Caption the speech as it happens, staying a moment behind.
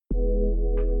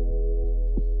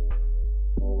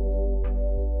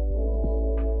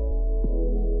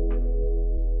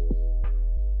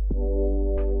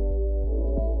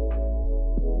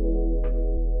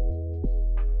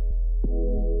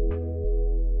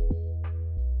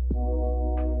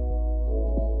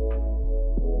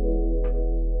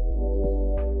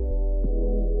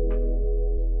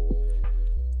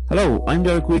Hello, I'm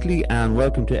Derek Wheatley and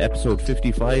welcome to episode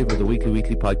 55 of the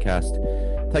Wheatley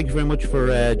podcast. Thank you very much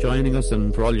for joining us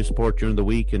and for all your support during the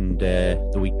week and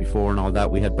the week before and all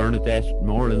that. We had Bernadette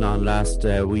Moreland on last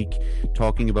week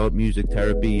talking about music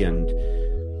therapy and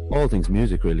all things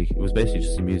music, really. It was basically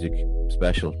just a music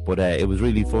special, but it was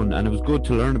really fun and it was good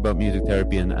to learn about music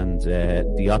therapy and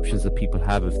the options that people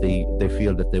have if they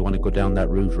feel that they want to go down that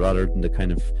route rather than the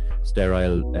kind of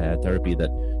sterile therapy that,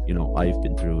 you know, I've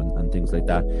been through and things like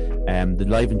that. The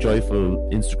Live and Joyful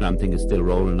Instagram thing is still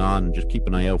rolling on, and just keep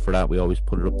an eye out for that. We always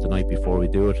put it up the night before we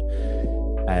do it.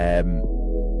 I'm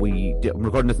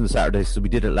recording this on Saturday, so we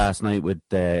did it last night with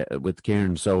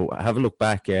Kieran. So have a look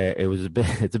back.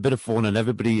 It's a bit of fun, and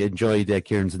everybody enjoyed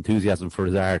Kieran's enthusiasm for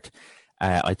his art.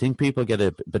 I think people get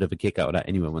a bit of a kick out of that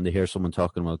anyway when they hear someone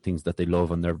talking about things that they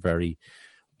love and they're very,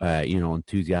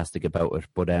 enthusiastic about it.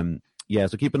 But yeah,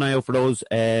 so keep an eye out for those.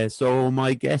 So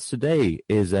my guest today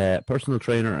is a personal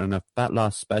trainer and a fat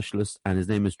loss specialist, and his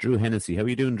name is Drew Hennessy. How are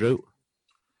you doing, Drew?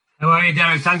 How are you,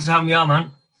 Derek? Thanks for having me on,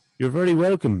 man. You're very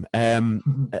welcome. I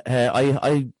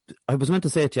was meant to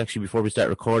say it to you actually before we start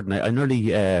recording. I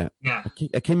nearly I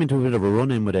came into a bit of a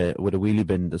run-in with a wheelie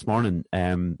bin this morning.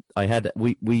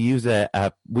 We use a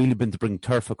wheelie bin to bring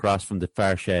turf across from the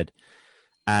far shed.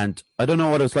 And I don't know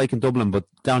what it was like in Dublin, but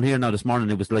down here now this morning,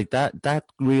 it was like that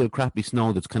real crappy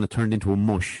snow that's kind of turned into a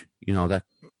mush, you know,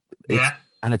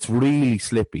 and it's really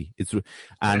slippy.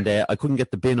 I couldn't get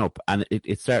the bin up, and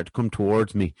it started to come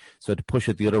towards me, so I had to push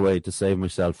it the other way to save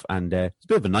myself, and it's a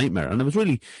bit of a nightmare. And it was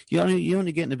really, you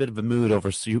only get in a bit of a mood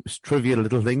over trivial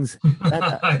little things.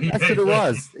 That's what it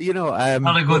was, you know.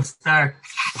 Not a good start.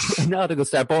 Not a good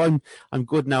start, but I'm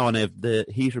good now, and I have the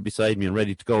heater beside me and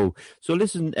ready to go. So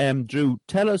listen, Drew,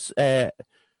 tell us a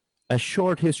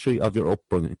short history of your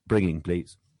upbringing,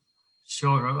 please.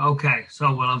 Sure. Okay.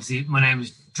 So, well, obviously, my name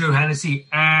is Drew Hennessy.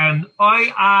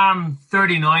 I am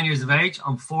 39 years of age.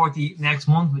 I'm 40 next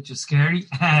month, which is scary.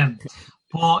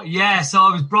 But yeah, so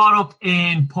I was brought up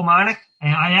in Kilmarnock.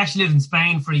 I actually lived in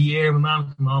Spain for a year. My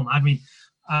mum came home, had me.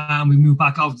 We moved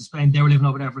back over to Spain. They were living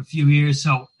over there for a few years.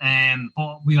 So,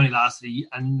 but we only lasted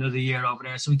another year over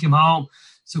there. So we came home.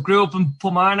 So grew up in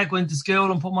Kilmarnock, went to school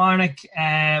in Kilmarnock,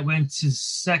 went to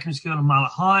secondary school in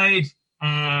Malahide.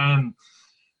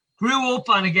 Grew up,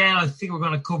 and again, I think we're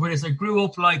going to cover this. I grew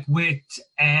up with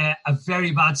a very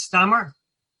bad stammer,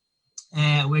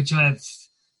 which I've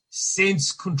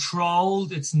since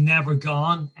controlled. It's never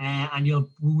gone, and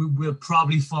we'll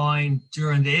probably find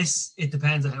during this. It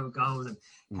depends on how it goes and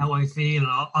how I feel.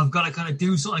 I've got to kind of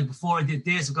do something before I did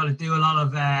this. I've got to do a lot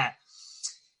of,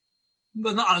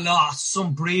 not a lot,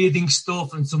 some breathing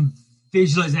stuff and some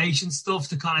visualization stuff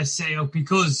to kind of say,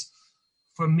 because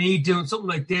for me doing something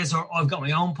like this, or I've got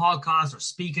my own podcast or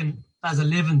speaking as a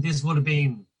living, this would have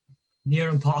been near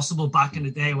impossible back in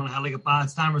the day when I had a bad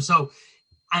stammer. So,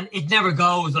 and it never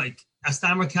goes. A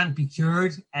stammer can't be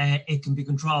cured. It can be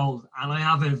controlled. And I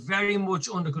have it very much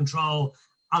under control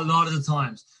a lot of the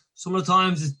times. Some of the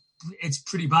times it's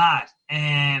pretty bad.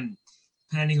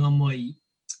 Depending on my,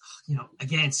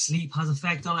 again, sleep has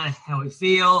effect on it, how I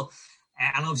feel.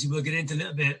 And obviously we'll get into a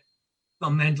little bit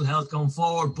on mental health going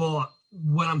forward, but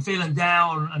when I'm feeling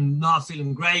down and not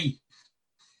feeling great,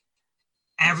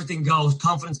 everything goes,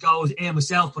 confidence goes in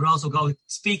myself, but also goes,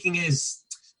 speaking is,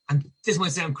 and this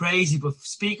might sound crazy, but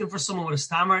speaking for someone with a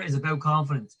stammer is about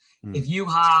confidence. If you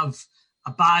have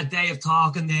a bad day of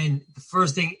talking, then the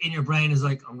first thing in your brain is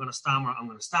I'm going to stammer,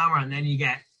 and then you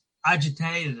get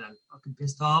agitated and fucking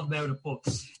pissed off about it. But,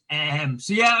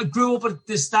 so yeah, I grew up with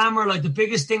this stammer. The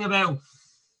biggest thing about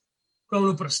growing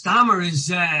up with a stammer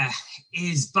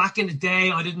is back in the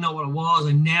day, I didn't know what it was.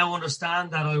 I now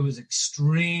understand that I was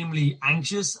extremely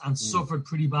anxious and suffered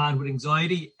pretty bad with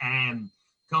anxiety.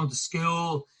 Going to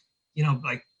school,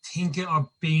 thinking or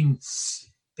being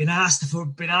asked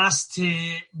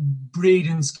to breathe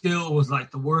in school was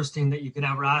the worst thing that you could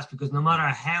ever ask, because no matter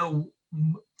how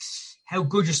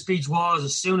good your speech was,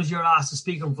 as soon as you're asked to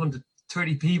speak in front of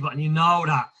 30 people and you know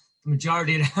that the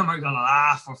majority of them are going to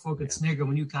laugh or fucking snigger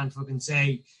when you can't fucking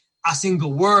say a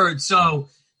single word. So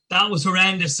that was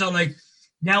horrendous. So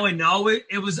now I know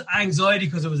it was anxiety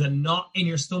because it was a knot in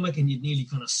your stomach and you'd nearly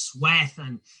kind of sweat.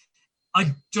 And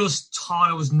I just thought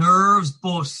it was nerves,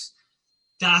 but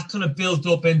that kind of built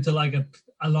up into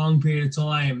a long period of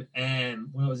time.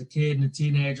 When I was a kid and a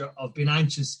teenager, of being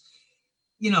anxious.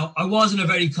 I wasn't a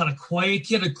very kind of quiet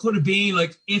kid. I could have been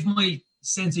if my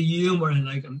sense of humor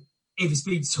and if you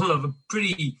speak to someone of a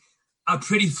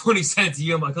pretty funny sense of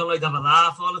humor, I kind of to have a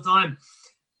laugh all the time.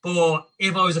 But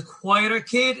if I was a quieter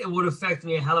kid, it would affect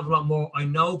me a hell of a lot more. I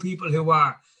know people who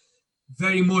are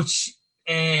very much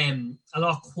a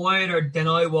lot quieter than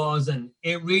I was, and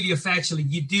it really affects you. Like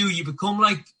you become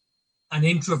like an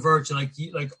introvert.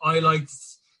 I liked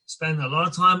spending a lot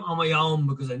of time on my own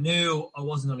because I knew I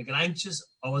wasn't going to get anxious,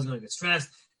 I wasn't going to get stressed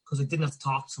because I didn't have to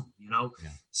talk to someone, Yeah.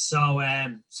 So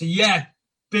yeah,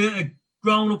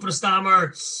 growing up with a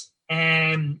stammer.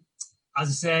 As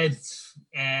I said,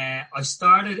 I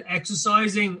started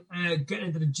exercising, getting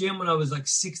into the gym when I was like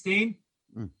 16.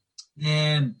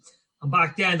 And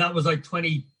back then, that was like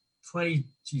 20,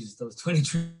 Jesus, that was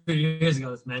 23 years ago.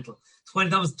 That's mental.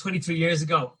 That was 23 years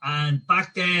ago. And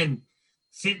back then,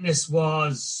 fitness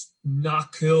was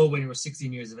not cool when you were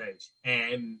 16 years of age.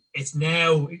 It's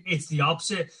the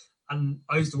opposite. And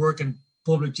I used to work in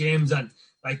public gyms, and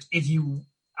like if you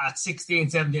at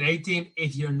 16, 17, 18,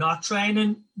 if you're not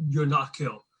training, you're not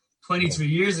cool. 23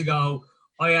 years ago,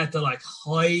 I had to like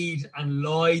hide and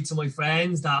lie to my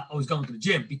friends that I was going to the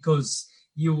gym because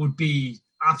you would be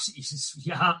absolutely,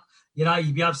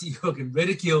 you'd be absolutely fucking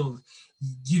ridiculed.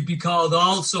 You'd be called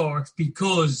all sorts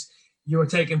because you were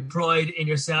taking pride in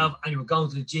yourself and you were going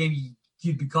to the gym.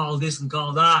 You'd be called this and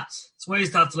called that. So I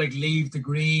used to have to like leave the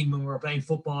green when we were playing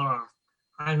football or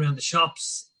hang around the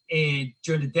shops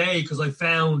during the day because I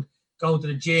found going to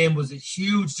the gym was a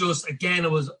huge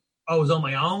I was on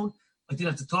my own. I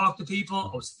didn't have to talk to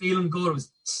people. I was feeling good.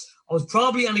 I was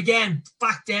probably, and again,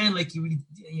 back then, like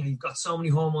you've got so many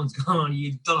hormones going on,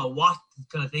 you don't know what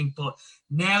kind of thing. But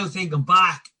now thinking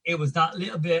back, it was that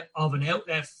little bit of an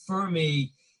outlet for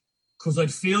me because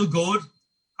I'd feel good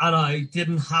and I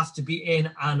didn't have to be in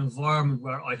an environment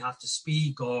where I'd have to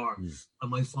speak or I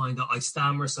might find that I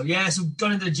stammer. So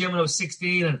got into the gym when I was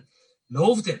 16 and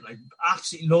loved it, like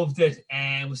absolutely loved it.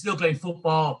 And was still playing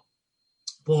football,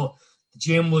 but the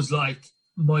gym was like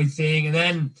my thing. And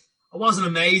then I wasn't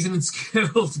amazing in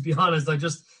school, to be honest. I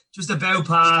just about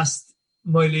passed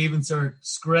my leaving cert,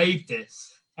 scraped it.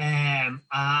 And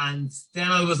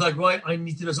then I was like, right, I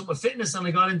need to do something with fitness. And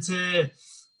I got into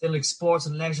then like sports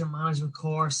and leisure management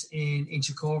course in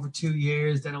Chicago for 2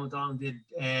 years. Then I went on and did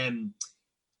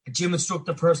a gym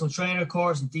instructor, personal trainer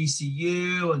course in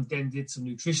DCU, and then did some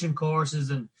nutrition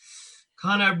courses and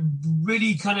kind of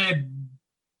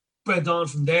went on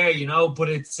from there, but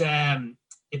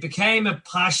it became a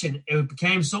passion. It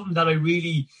became something that I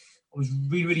was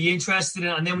really interested in.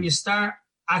 And then when you start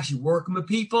actually working with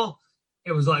people,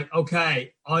 it was like,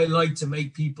 okay, I like to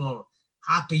make people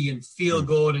happy and feel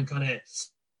good, and kind of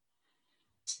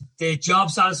the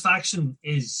job satisfaction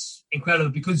is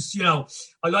incredible because,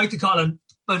 I like to call it,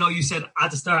 I know you said at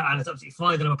the start, and it's absolutely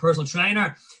fine that I'm a personal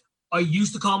trainer. I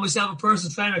used to call myself a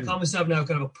personal trainer. I call myself now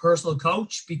kind of a personal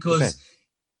coach because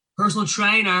personal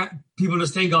trainer, people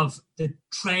just think of the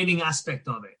training aspect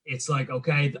of it. It's like,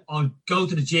 okay, I'll go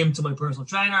to the gym to my personal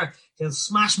trainer. He'll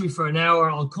smash me for an hour.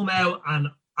 I'll come out and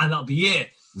that'll be it.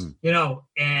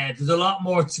 There's a lot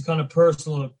more to kind of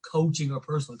personal coaching or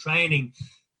personal training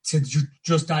to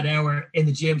just that hour in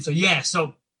the gym. So,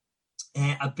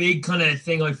 a big kind of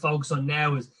thing I focus on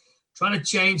now is trying to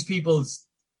change people's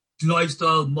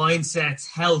lifestyle, mindsets,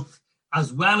 health,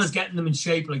 as well as getting them in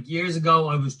shape. Like years ago,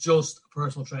 I was just a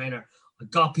personal trainer. I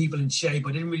got people in shape.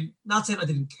 I didn't really, not saying I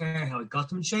didn't care how I got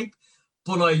them in shape,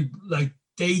 but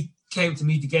they came to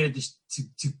me to get it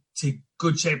to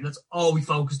good shape. And that's all we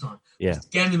focused on. Yeah.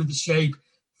 Getting them into shape.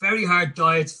 Very hard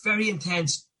diets, very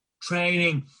intense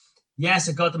training. Yes,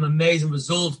 I got them amazing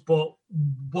results, but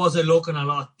was I looking a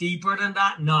lot deeper than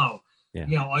that? No.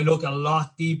 Yeah. I look a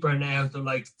lot deeper now.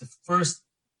 The first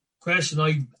question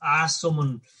I ask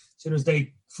someone as soon as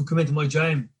they come into my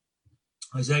gym,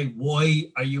 I say,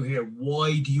 why are you here?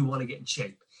 Why do you want to get in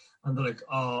shape? And they're like,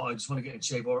 oh, I just want to get in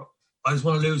shape, or I just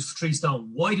want to lose 3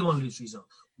 stone. Why do you want to lose 3 stone?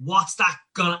 What's that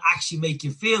going to actually make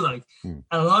you feel like? And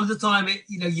a lot of the time,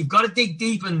 you've got to dig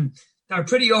deep, and they're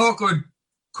pretty awkward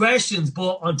questions,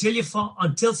 but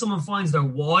until someone finds their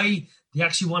why they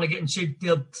actually want to get in shape,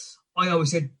 I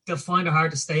always say they'll find it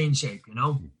hard to stay in shape,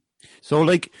 So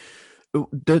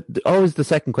always the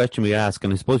second question we ask,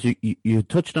 and I suppose you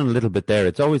touched on a little bit there.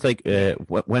 It's always like,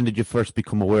 when did you first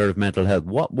become aware of mental health?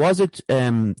 What was it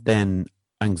then?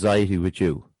 Anxiety with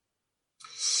you?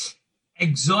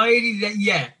 Anxiety,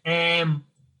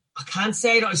 I can't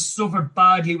say that I suffered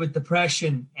badly with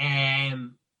depression.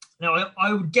 Now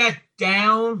I would get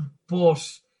down,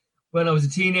 but when I was a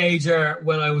teenager,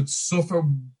 when I would suffer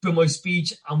with my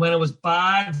speech, and when I was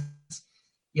bad,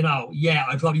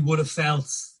 I probably would have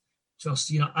felt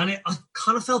just, and I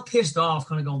kind of felt pissed off,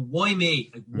 kind of going, why me?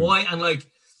 Like, why? And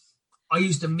I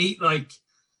used to meet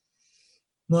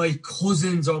my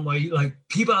cousins or my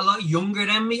people a lot younger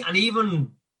than me, and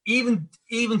even even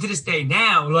to this day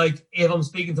now, like if I'm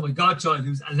speaking to my godchild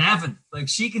who's 11, like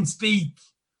she can speak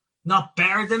not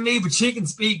better than me, but she can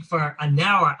speak for an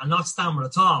hour and not stammer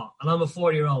at all. And I'm a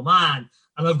 40-year-old man,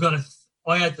 and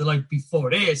I had to, like,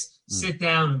 before this, sit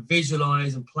down and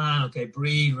visualize and plan, okay,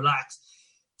 breathe, relax,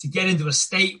 to get into a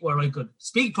state where I could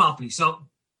speak properly. So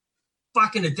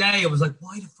back in the day, I was like,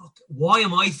 why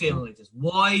am I feeling like this?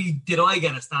 Why did I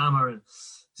get a stammer? And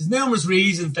there's numerous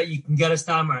reasons that you can get a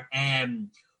stammer.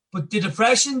 But the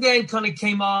depression then kind of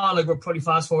came on, like, we're probably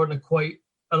fast forwarding it quite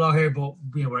a lot here, but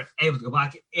we're able to go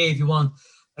back if you want.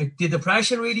 Like, the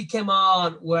depression really came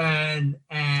on when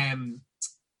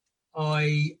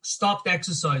I stopped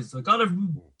exercising. So I got a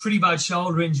pretty bad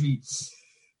shoulder injury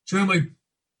during my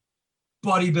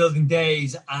bodybuilding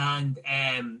days, and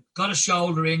got a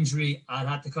shoulder injury and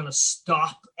had to kind of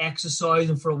stop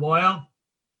exercising for a while.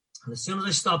 And as soon as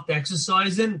I stopped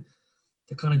exercising,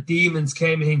 the kind of demons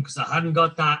came in, because I hadn't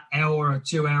got that hour or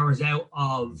 2 hours out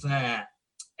of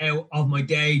my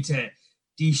day to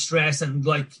de-stress. And,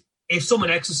 like, if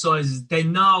someone exercises, they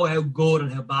know how good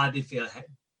and how bad they feel.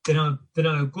 They know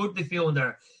how good they feel when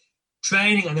they're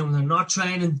training, and then when they're not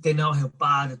training, they know how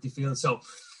bad that they feel. So,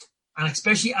 and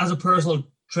especially as a personal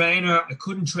trainer, I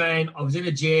couldn't train. I was in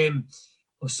a gym.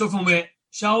 I was suffering with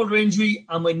shoulder injury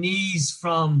and my knees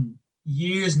from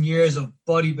years and years of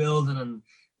bodybuilding and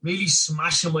really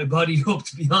smashing my body up,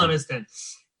 to be honest.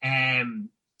 And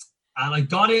I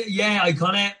got it. Yeah, I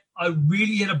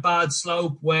really hit a bad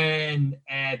slope when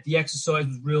the exercise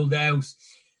was ruled out.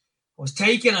 I was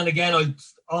taken, and again,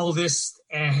 all this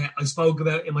I spoke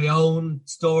about in my own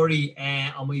story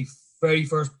on my very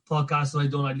first podcast that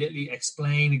I'd done. I literally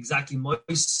explained exactly my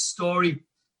story,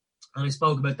 and I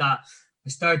spoke about that. I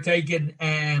started taking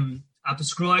a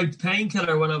prescribed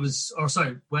painkiller when I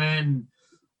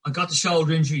got the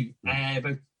shoulder injury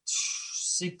about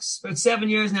 7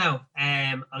 years now,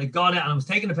 and I got it, and I was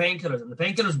taking the painkillers, and the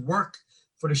painkillers work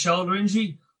for the shoulder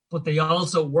injury, but they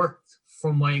also worked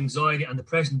for my anxiety and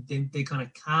depression. They kind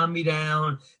of calm me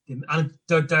down, and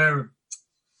their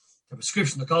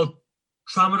prescription, they're called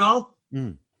tramadol,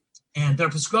 and they're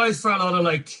prescribed for a lot of,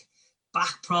 like,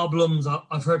 back problems.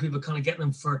 I've heard people kind of getting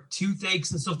them for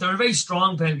toothaches and stuff. They're a very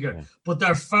strong painkiller, but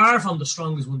they're far from the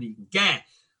strongest one that you can get.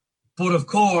 But of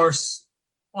course,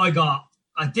 I got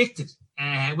addicted,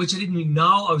 which I didn't even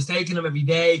know. I was taking them every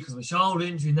day because of my shoulder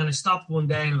injury, and then I stopped one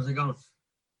day and I was like, I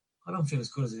don't feel as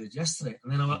good as I did yesterday.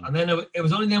 And then it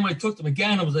was only then when I took them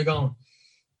again, I was like,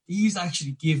 these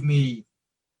actually give me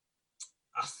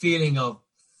a feeling of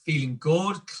feeling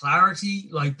good, clarity.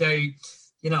 Like, they,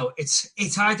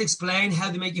 it's hard to explain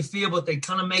how they make you feel, but they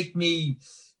kind of make me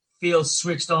feel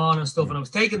switched on and stuff. And I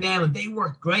was taking them and they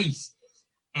worked great.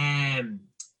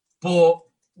 But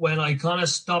when I kind of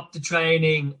stopped the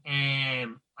training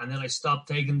and then I stopped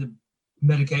taking the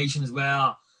medication as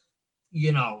well,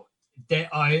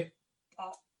 I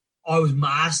was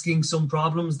masking some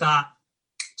problems that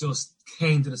just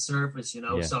came to the surface,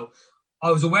 So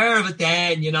I was aware of it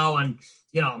then, and I'm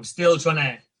still trying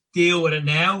to deal with it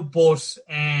now. But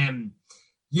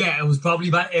it was probably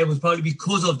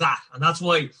because of that, and that's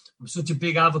why I'm such a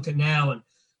big advocate now and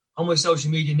on my social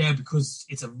media now, because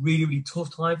it's a really, really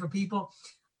tough time for people,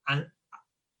 and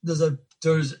there's a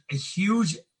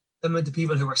huge amount of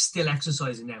people who are still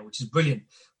exercising now, which is brilliant.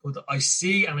 But I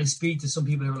see and I speak to some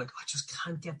people who are like, I just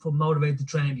can't get motivated to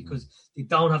train because they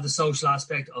don't have the social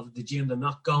aspect of the gym. They're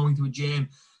not going to a gym.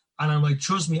 And I'm like,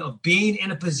 trust me, I've been in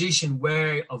a position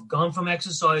where I've gone from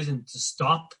exercising to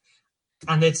stop,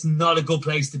 and it's not a good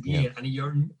place to be in. And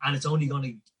it's only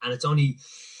gonna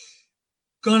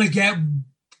get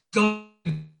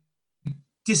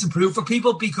disapprove for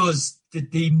people, because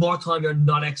the more time you're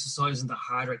not exercising, the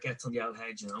harder it gets on the old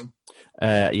head,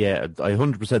 Yeah, I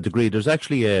 100% agree. There's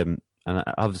actually, and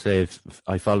obviously if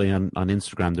I follow you on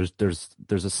Instagram,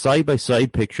 there's a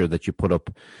side-by-side picture that you put up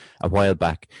a while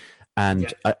back.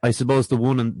 And I suppose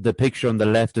the picture on the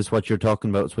left is what you're talking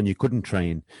about. It's when you couldn't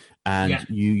train, and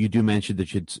you do mention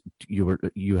that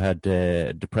you had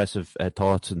depressive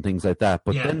thoughts and things like that.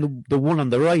 But then the one on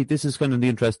the right, this is kind of the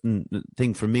interesting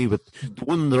thing for me. With the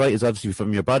one on the right is obviously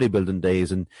from your bodybuilding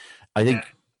days, and I think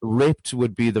ripped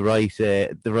would be the right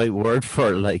word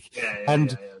for it.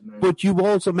 But you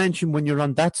also mentioned when you're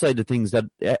on that side of things that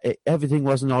everything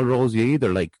wasn't all rosy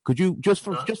either. Like, could you just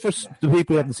for the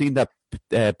people who haven't seen that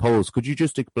post, could you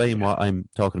just explain what I'm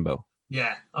talking about?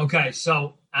 Yeah. Okay.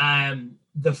 So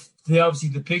the obviously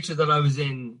the picture that I was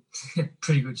in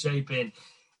pretty good shape in,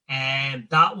 and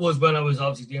that was when I was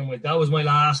obviously dealing with, that was my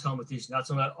last competition.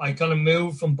 That's when I kind of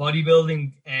moved from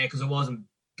bodybuilding because I wasn't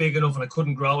big enough and I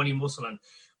couldn't grow any muscle. And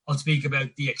I'll speak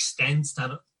about the extent that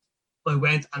I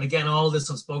went, and again, all this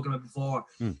I've spoken about before.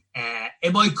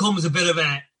 It might come as a bit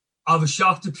of a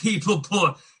shock to people,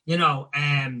 but you know,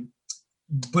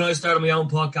 when I started my own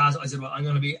podcast, I said, well, I'm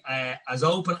going to be as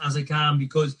open as I can,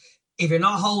 because if you're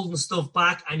not holding stuff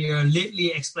back and you're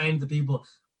literally explaining to people,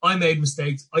 I made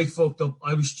mistakes, I fucked up,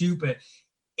 I was stupid,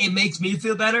 it makes me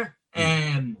feel better.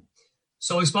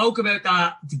 So I spoke about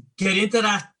that. To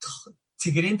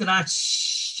get into that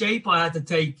shape, I had to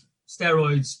take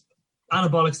steroids,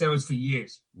 anabolic steroids, for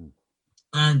years.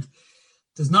 And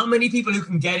there's not many people who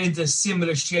can get into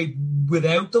similar shape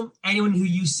without them. Anyone who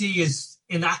you see is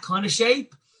in that kind of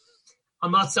shape,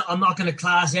 I'm not going to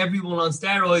class everyone on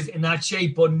steroids in that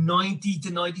shape, but 90 to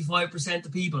 95%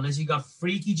 of people, unless you got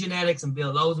freaky genetics and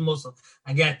build loads of muscle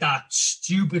and get that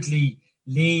stupidly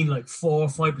lean, like 4 or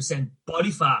 5%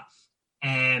 body fat,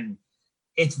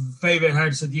 it's very, very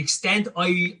hard. So the extent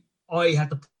I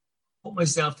had to put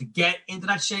myself to get into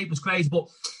that shape was crazy. But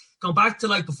going back to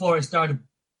like before I started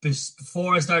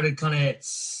kind of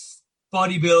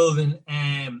bodybuilding,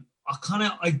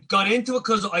 I got into it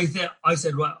because I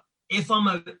said, well, if I'm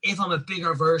a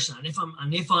bigger version, and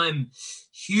if I'm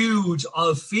huge,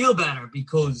 I'll feel better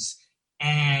because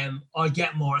I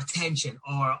get more attention,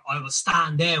 or I will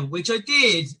stand out, which I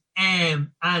did. And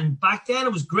back then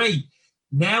it was great.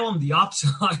 Now I'm the opposite.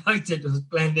 I like to just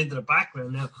blend into the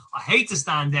background now. I hate to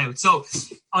stand out. So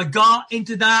I got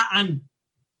into that,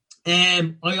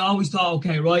 and I always thought,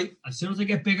 okay, right, as soon as I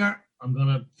get bigger, I'm going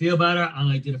to feel better.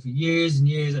 And I did it for years and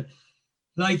years. And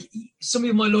like, some of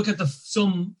you might look at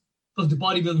some of the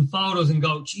bodybuilding photos and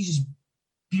go, Jesus,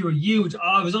 you were huge.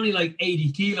 I was only like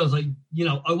 80 kilos. Like, you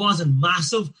know, I wasn't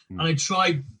massive. And I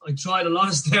tried a lot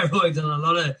of steroids and a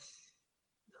lot of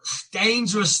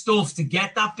dangerous stuff to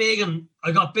get that big, and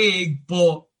I got big,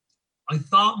 but I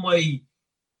thought my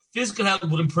physical health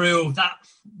would improve. That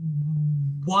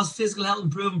was physical health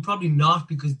improving? Probably not,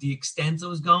 because the extent I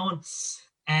was going.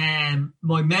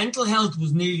 My mental health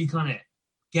was nearly kind of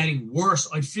getting worse.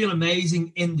 I'd feel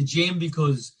amazing in the gym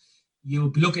because you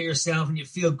would look at yourself and you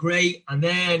feel great. And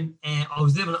then I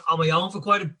was living on my own for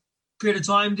quite a period of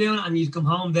time doing it, and you'd come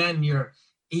home then and you're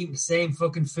eating the same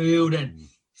fucking food and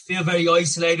feel very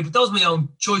isolated. But that was my own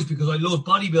choice because I love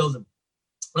bodybuilding.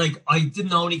 Like, I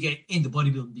didn't only get into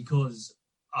bodybuilding because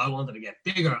I wanted to get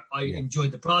bigger. I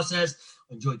enjoyed the process.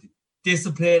 I enjoyed the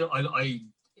discipline. I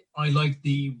liked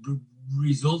the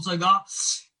results I got.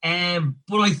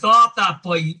 But I thought that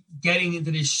by getting into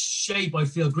this shape, I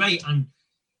feel great. And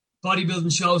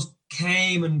bodybuilding shows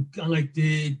came, and like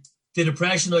the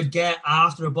depression I'd get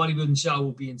after a bodybuilding show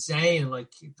would be insane. And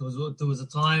like, there was a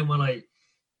time when I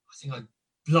think I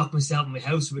locked myself in my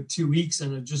house for about 2 weeks,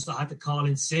 and I had to call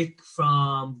in sick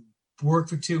from work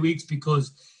for 2 weeks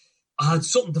because I had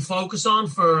something to focus on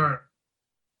for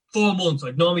 4 months.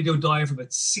 I'd normally do a diet for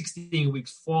about 16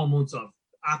 weeks, 4 months of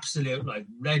absolute like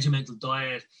regimental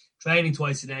diet, training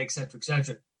twice a day, etc.,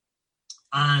 etc.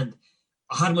 And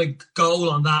I had my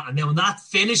goal on that. And then when that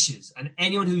finishes, and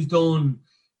anyone who's done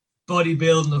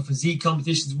bodybuilding or physique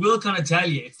competitions will kind of tell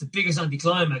you it's the biggest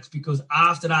anticlimax, because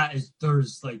after that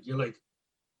there's like, you're like,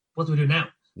 what do we do now?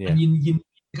 Yeah. And you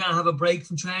kind of have a break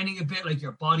from training a bit. Like,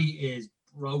 your body is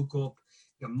broke up,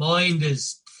 your mind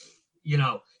is, you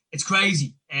know, it's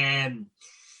crazy. And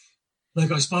like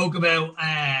I spoke about,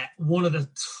 I think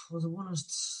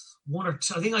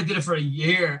I did it for a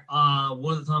year.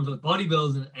 One of the times I was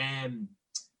bodybuilding, I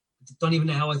don't even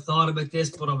know how I thought about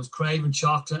this, but I was craving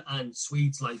chocolate and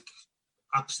sweets like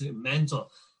absolute mental.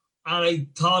 And I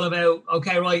thought about,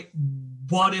 okay, right,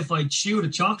 what if I chew the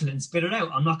chocolate and spit it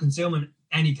out? I'm not consuming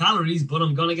any calories, but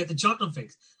I'm going to get the chocolate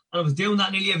fix. And I was doing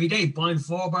that nearly every day, buying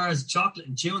 4 bars of chocolate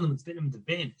and chewing them and spitting them in the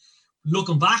bin.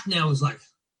 Looking back now, it's like,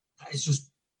 that is just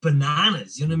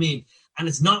bananas, you know what I mean? And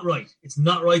it's not right. It's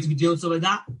not right to be doing stuff like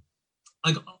that.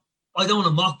 I don't want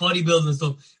to mock bodybuilding and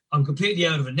stuff. I'm completely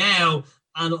out of it now.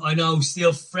 And I know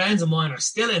still friends of mine are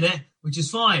still in it, which is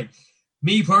fine.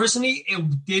 Me personally,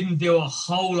 it didn't do a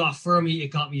whole lot for me. It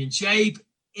got me in shape.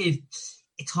 It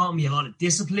taught me a lot of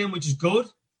discipline, which is good.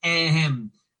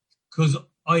 Because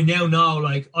I now know,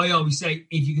 like I always say,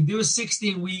 if you can do a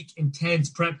 16-week intense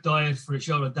prep diet for a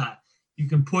show like that, you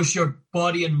can push your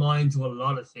body and mind to a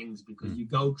lot of things, because you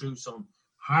go through some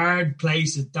hard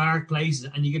places, dark places,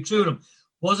 and you get through them.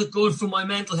 Was it good for my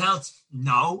mental health?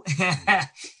 No.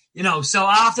 You know, so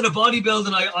after the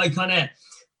bodybuilding,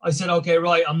 I said, okay,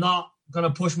 right, I'm not going to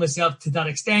push myself to that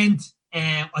extent.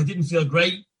 I didn't feel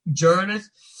great during it.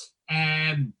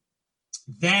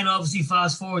 Then obviously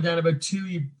fast forward down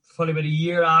probably about a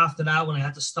year after that, when I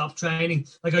had to stop training.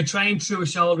 Like, I trained through a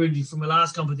shoulder injury from my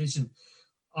last competition.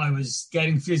 I was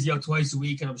getting physio twice a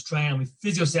week and I was training. My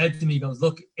physio said to me, he goes,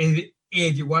 look, if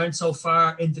you weren't so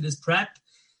far into this prep,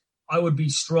 I would be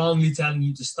strongly telling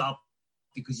you to stop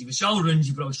because you have a shoulder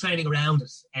injury, but I was training around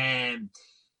it. And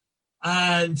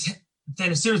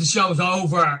then as soon as the show was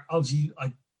over, obviously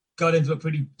I got into a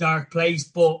pretty dark place,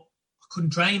 but I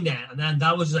couldn't train then. And then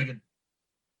that was like a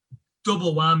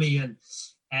double whammy.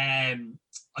 And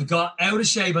I got out of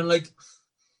shape, and like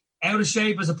out of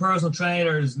shape as a personal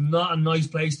trainer is not a nice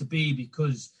place to be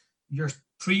because you're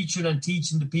preaching and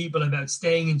teaching the people about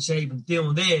staying in shape and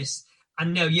doing this.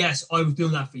 And now, yes, I was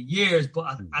doing that for years,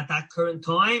 but at that current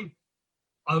time,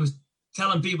 I was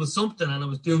telling people something and I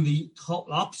was doing the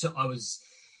total opposite. I was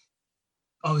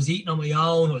eating on my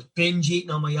own. I was binge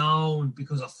eating on my own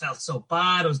because I felt so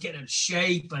bad. I was getting out of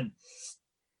shape, and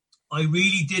I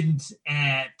really didn't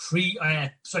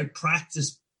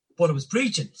practice what I was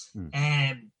preaching.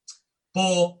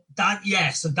 But so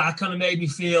that kind of made me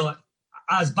feel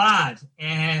as bad.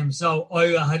 So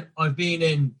I've been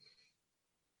in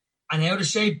an out of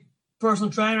shape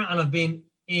personal trainer, and I've been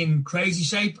in crazy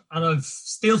shape, and I've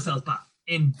still felt bad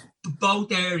in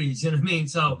both areas. You know what I mean?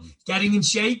 So getting in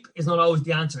shape is not always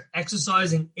the answer.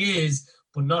 Exercising is,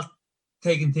 but not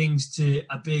taking things to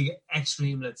a big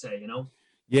extreme, let's say, you know?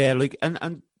 Yeah, like,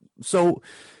 and so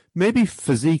maybe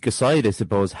physique aside, I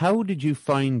suppose, how did you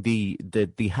find the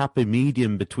happy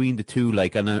medium between the two?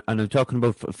 Like, and I'm talking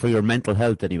about for your mental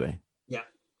health anyway. Yeah.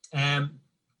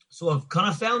 So I've kind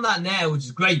of found that now, which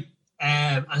is great.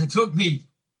 And it took me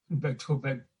about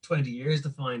 20 years to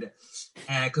find it.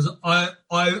 Because I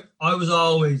was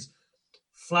always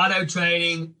flat out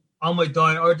training on my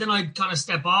diet, or then I'd kind of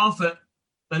step off it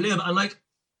a little bit. And like,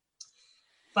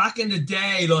 back in the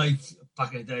day,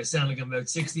 I sound like I'm about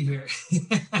 60 here.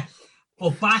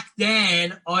 But back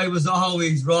then, I was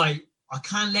always right. I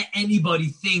can't let anybody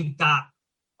think that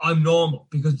I'm normal,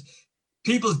 because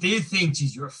people did think,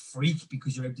 geez, you're a freak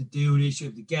because you're able to do this, you're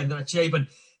able to get in that shape. And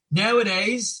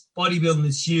nowadays, bodybuilding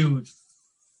is huge.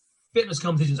 Fitness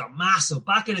competitions are massive.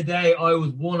 Back in the day, I was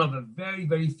one of a very,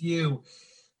 very few.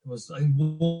 There was like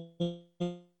one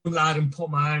lad in put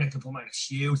my iron, I could put my iron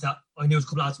shoes. That I knew a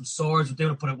couple lads from swords were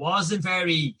doing it, but it wasn't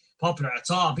very popular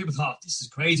at all. People thought this is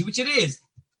crazy, which it is.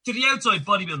 To the outside,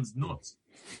 bodybuilding's nuts.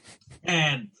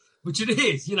 Which it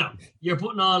is, you know. You're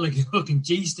putting on like a fucking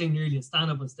G-string nearly and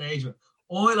stand up on stage with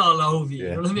oil all over you.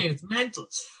 Yeah. You know what I mean? It's mental.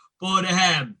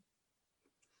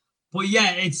 But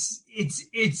yeah, it's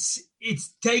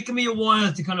taken me a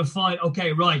while to kind of find,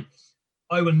 okay, right,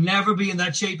 I will never be in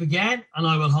that shape again, and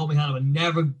I will hold my hand. I will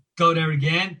never go there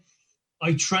again.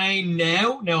 I train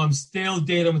now. Now I'm still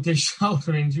dealing with this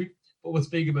shoulder injury, but we'll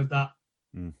speak about that.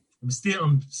 I'm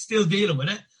still dealing with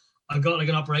it. I got like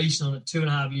an operation on it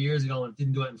 2.5 years ago and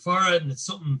didn't do anything for it, and it's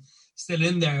something still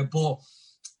in there. But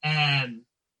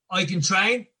I can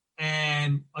train.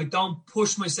 I don't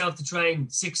push myself to train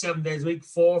 6-7 days a week,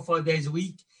 4 or 5 days a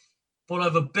week. But I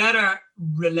have a better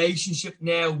relationship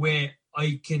now where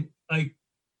I can, like,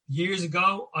 years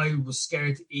ago, I was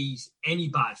scared to eat any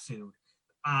bad food.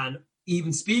 And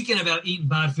even speaking about eating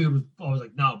bad food, I was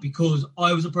like, no, because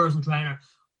I was a personal trainer.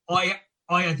 I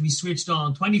had to be switched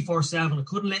on 24/7. I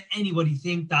couldn't let anybody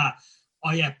think that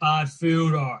I ate bad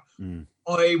food, or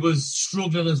I was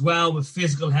struggling as well with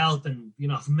physical health and, you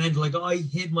know, for mental. Like, I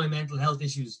hid my mental health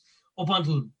issues up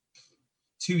until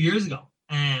 2 years ago.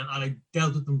 And I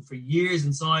dealt with them for years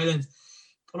in silence,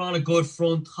 put on a good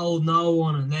front, told no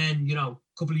one. And then, you know,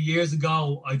 a couple of years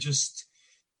ago, I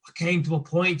came to a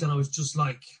point and I was just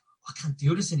like, I can't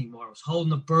do this anymore. I was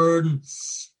holding a burden.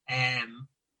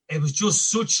 It was just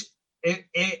such, I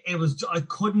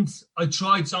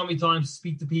tried so many times to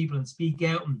speak to people and speak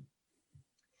out. And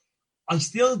I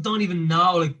still don't even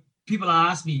know, like, people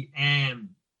ask me,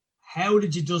 how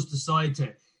did you just decide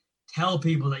to tell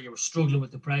people that you were struggling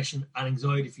with depression and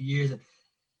anxiety for years? And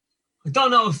I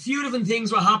don't know, a few different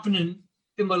things were happening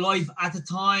in my life at the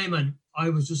time, and I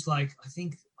was just like, I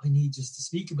think I need just to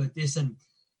speak about this. And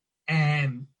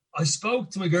I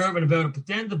spoke to my girlfriend about it, but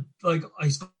then I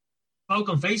spoke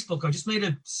on Facebook. I just made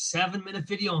a 7-minute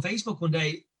video on Facebook one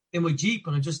day in my Jeep,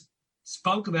 and I just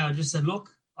spoke about it. I just said, look,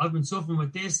 I've been suffering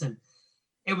with this. And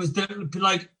it was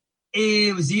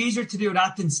it was easier to do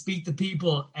that than speak to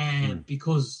people,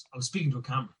 because I was speaking to a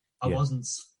camera. I wasn't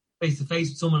face to face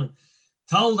with someone. And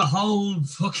told the whole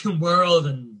fucking world,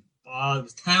 and there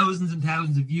was thousands and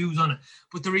thousands of views on it.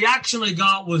 But the reaction I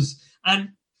got was,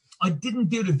 and I didn't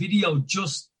do the video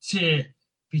just to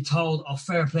be told, oh,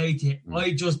 fair play to you.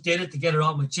 I just did it to get it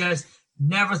off my chest.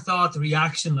 Never thought the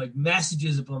reaction, like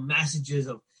messages upon messages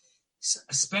of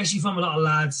especially from a lot of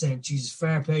lads saying, Jesus,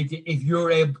 fair play to you. If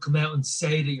you're able to come out and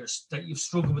say that you've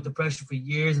struggled with depression for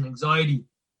years and anxiety,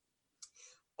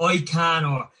 I can,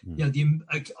 or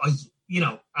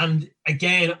and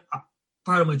again,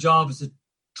 part of my job is to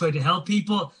try to help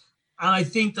people, and I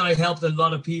think that I helped a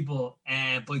lot of people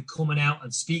by coming out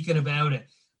and speaking about it.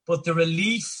 But the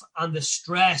relief and the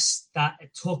stress that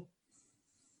it took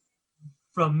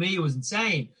from me was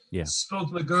insane. Yeah. Spoke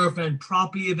to my girlfriend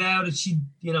properly about it. She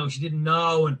didn't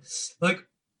know, and like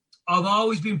I've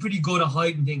always been pretty good at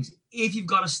hiding things. If you've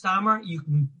got a stammer, you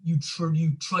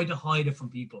try to hide it from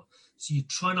people. So you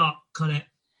try not kind of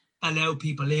allow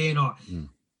people in,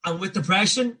 and with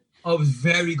depression, I was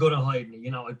very good at hiding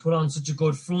it. I put on such a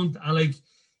good front, and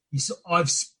I've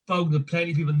spoken to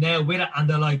plenty of people now with it, and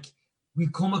they're like, we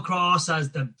come across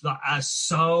as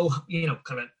so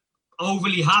kind of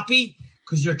overly happy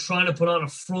because you're trying to put on a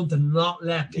front and not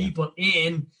let people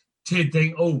in to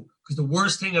think, because the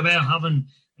worst thing about having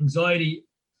anxiety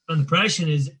and depression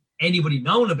is anybody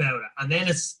knowing about it. And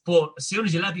then but as soon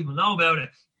as you let people know about it,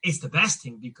 it's the best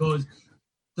thing because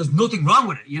there's nothing wrong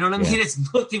with it. You know what I mean?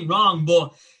 It's nothing wrong,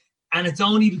 and it's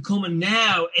only becoming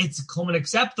now, it's becoming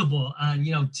acceptable and,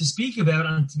 to speak about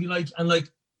it and to be like, I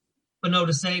know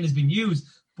the saying has been used,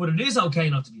 but it is okay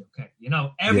not to be okay.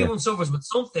 Everyone suffers with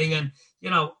something, and,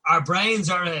 our brains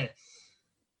are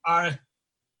a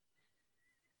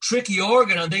tricky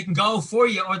organ, and they can go for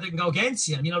you or they can go against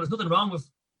you. And, there's nothing wrong with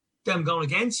them going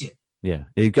against you. Yeah.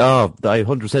 I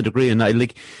 100% agree.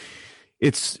 And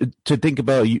it's to think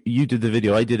about, you did the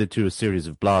video, I did it through a series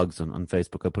of blogs on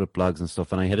Facebook. I put up blogs and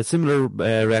stuff, and I had a similar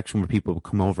reaction where people would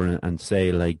come over and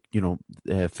say,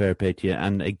 fair play to you.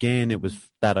 And again, it was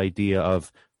that idea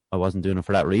of, I wasn't doing it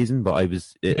for that reason, but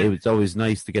it was always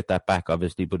nice to get that back,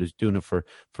 obviously, but it's doing it for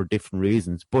different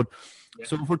reasons. But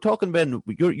so if we're talking about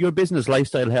your business,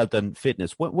 Lifestyle Health and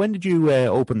Fitness, when did you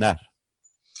open that?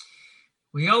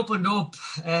 We opened up,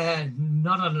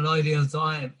 not on an ideal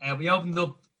time. We opened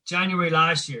up January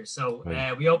last year. So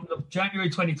we opened up January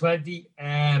 2020.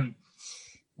 I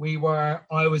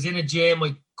was in a gym.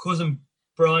 My cousin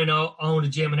Brian owned a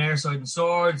gym in Airside and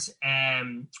Swords.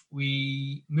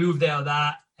 We moved out of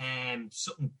that.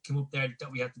 Something came up there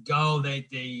that we had to go.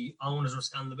 The owners were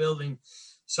scanning the building.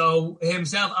 So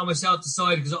himself and myself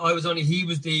decided, because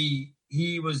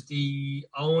he was the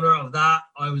owner of that.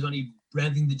 I was only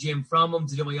renting the gym from him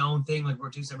to do my own thing. Like, we're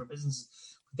two separate businesses.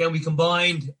 Then we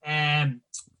combined in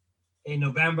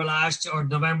November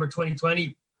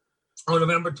 2020 or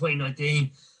November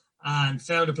 2019, and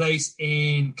found a place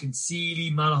in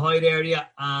Concealy, Malahide area,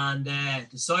 and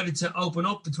decided to open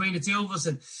up between the two of us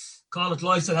and call it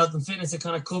Lifestyle Health and Fitness. It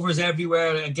kind of covers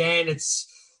everywhere. Again, it's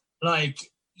like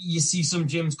you see some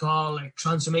gyms call like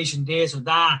transformation this or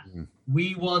that.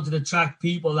 We wanted to attract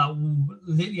people that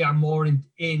literally are more in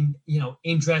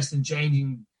interested in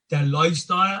changing their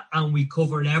lifestyle, and we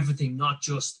covered everything. Not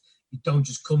just, you don't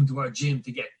just come to our gym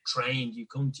to get trained. You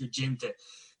come to your gym to,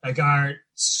 like, our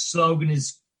slogan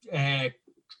is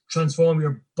transform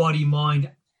your body,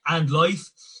 mind, and life,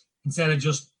 instead of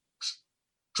just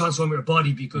transform your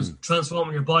body, because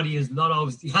transforming your body is not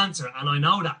always the answer, and I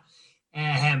know that.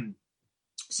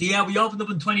 So yeah, we opened up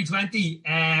in 2020.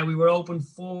 We were open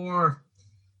for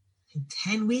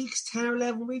 10 or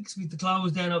 11 weeks. We had to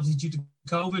close down, obviously, due to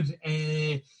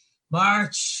COVID.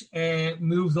 March,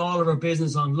 moved all of our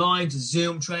business online to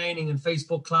Zoom training and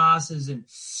Facebook classes, and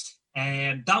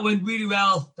that went really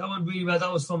well. That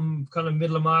was from kind of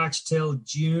middle of March till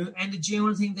June, end of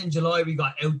June, I think. Then July we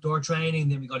got outdoor training.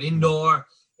 Then we got indoor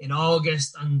in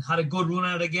August, and had a good run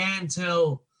out again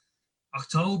till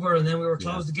October, and then we were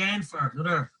closed again for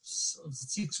another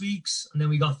 6 weeks, and then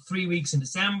we got 3 weeks in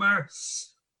December.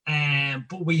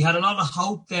 But we had a lot of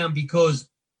hope then, because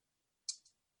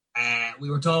we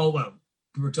were told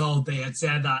they had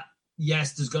said that,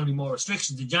 yes, there's going to be more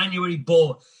restrictions in January,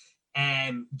 but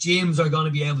gyms are going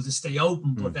to be able to stay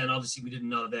open. But then obviously we didn't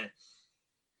know the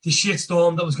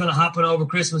shitstorm that was going to happen over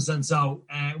Christmas, and so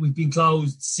we've been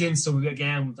closed since. So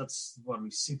that's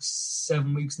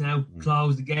 6-7 weeks now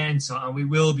closed again. So, and we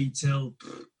will be till,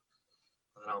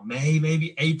 I don't know, May,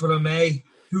 maybe April or May.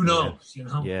 Who knows?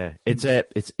 Yeah,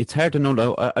 it's hard to know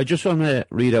though. I just want to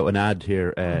read out an ad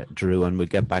here, Drew, and we'll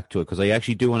get back to it, because I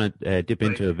actually do want to dip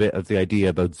into a bit of the idea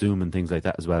about Zoom and things like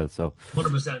that as well. So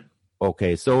 100%.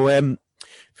 Okay, so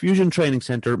Fusion Training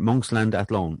Centre, Monksland,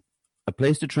 Athlone. A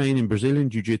place to train in Brazilian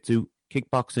Jiu-Jitsu,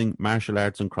 kickboxing, martial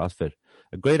arts and CrossFit.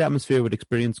 A great atmosphere with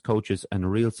experienced coaches and a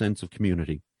real sense of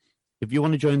community. If you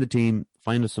want to join the team,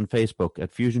 find us on Facebook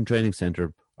at Fusion Training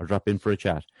Centre or drop in for a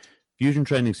chat. Fusion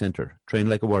Training Centre, train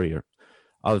like a warrior.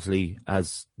 Obviously,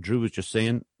 as Drew was just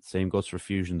saying, Same goes for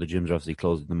Fusion. The gyms are obviously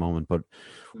closed at the moment, but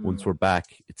once we're back,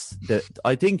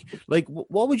 I think, like,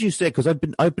 what would you say? Because I've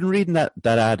been reading that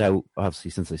ad out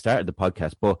obviously since I started the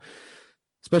podcast, but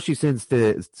especially since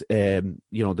the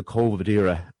the COVID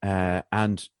era,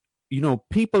 and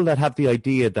people that have the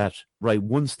idea that, right,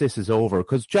 once this is over,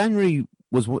 because January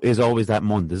is always that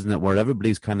month, isn't it, where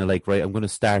everybody's kind of like, right, I'm going to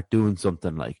start doing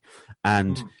something, like,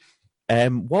 and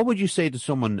what would you say to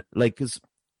someone, like, because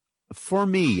for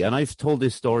me, and I've told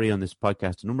this story on this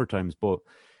podcast a number of times, but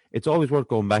it's always worth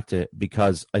going back to,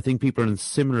 because I think people are in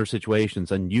similar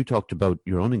situations, and you talked about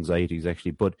your own anxieties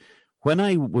actually, but when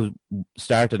I was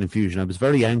started in Fusion, I was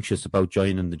very anxious about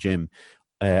joining the gym.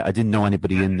 I didn't know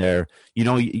anybody in there. You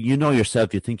know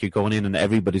yourself, you think you're going in and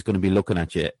everybody's going to be looking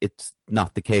at you. It's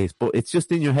not the case, but it's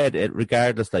just in your head,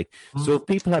 regardless. Like, so if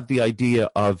people have the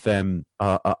idea of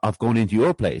going into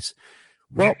your place,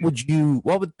 what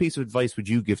piece of advice would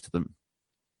you give to them?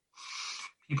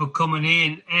 People coming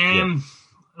in,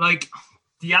 like,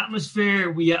 the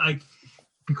atmosphere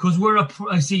because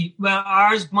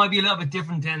ours might be a little bit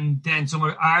different than some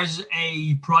of ours is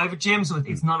a private gym, so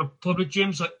it's not a public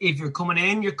gym. So if you're coming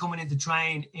in to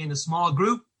train in a small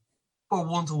group or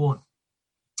one-to-one.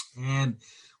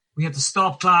 We have to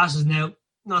stop classes now.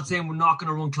 Not saying we're not going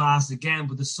to run classes again,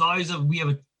 but we have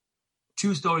a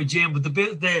 2-story gym, but the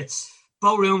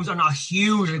boat rooms are not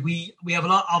huge. Like, we have a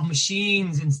lot of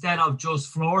machines instead of just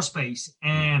floor space.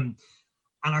 And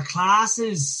our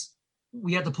classes,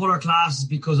 we had to put our classes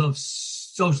because of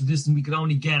social distance. We could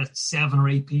only get 7 or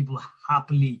 8 people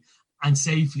happily and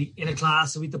safely in a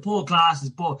class. So we had to pull classes.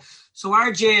 So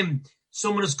our gym,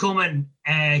 someone is coming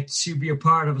to be a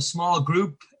part of a small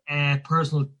group,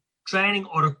 personal training,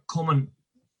 or they're coming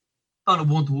on a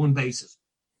one-to-one basis.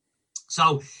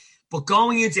 So, but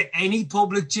going into any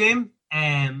public gym,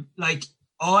 like,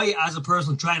 I, as a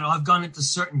personal trainer, I've gone into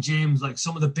certain gyms, like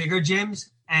some of the bigger gyms,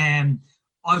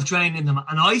 I've trained in them,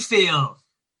 and I feel,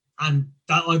 and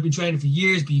that I've been training for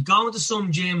years, but you go into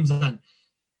some gyms and,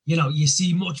 you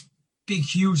see big,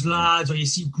 huge lads, or you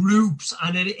see groups,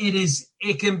 and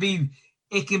it can be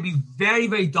very,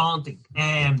 very daunting.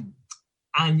 And,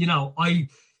 I,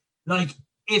 like,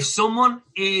 if someone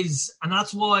is, and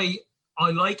that's why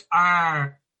I like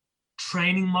our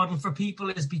training model for people,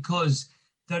 is because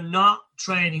they're not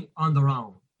training on their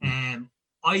own.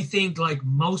 I think, like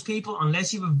most people,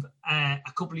 unless you have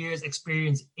a couple of years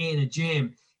experience in a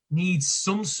gym, needs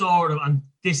some sort of, and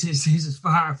this is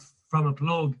far from a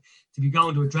plug to be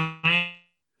going to a trainer,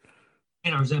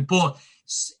 but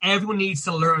everyone needs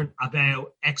to learn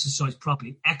about exercise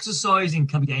properly. Exercising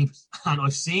can be dangerous, and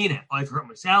I've seen it. I've hurt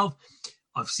myself.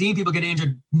 I've seen people get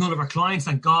injured. None of our clients,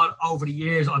 thank God, over the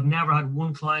years, I've never had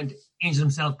one client injure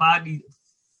themselves badly.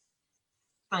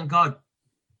 Thank God.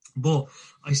 But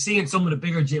I see in some of the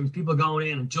bigger gyms, people going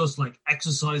in and just like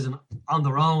exercising on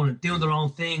their own and doing their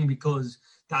own thing because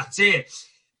that's it.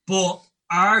 But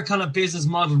our kind of business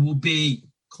model will be,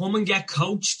 come and get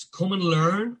coached, come and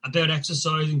learn about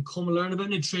exercising, come and learn about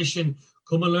nutrition,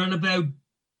 come and learn about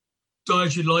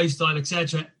dietary lifestyle,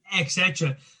 etc.,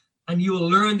 etc. And you will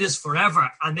learn this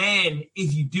forever. And then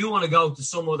if you do want to go to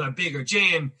some other bigger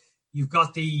gym, you've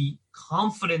got the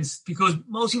confidence, because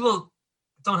most people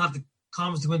don't have the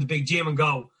confidence to go into the big gym and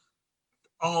go,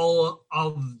 all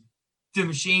of the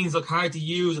machines look hard to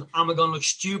use, and am I going to look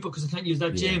stupid because I can't use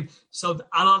that gym? So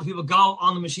a lot of people go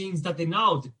on the machines that they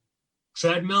know, the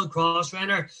treadmill, cross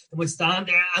trainer, they might stand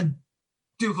there and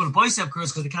do a couple of bicep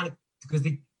curls because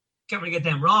they can't really get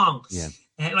them wrong. Yeah.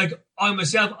 Like I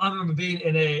myself, I remember being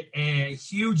in a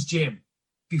huge gym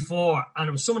before, and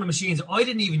there was some of the machines I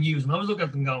didn't even use, and I was looking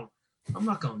at them going, I'm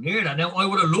not going near that. Now, I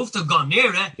would have loved to have gone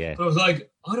near it, but I was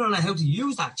like, I don't know how to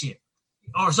use that gym.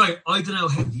 Or sorry, I don't know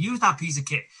how to use that piece of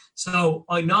kit. So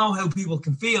I know how people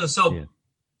can feel. So,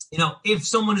 if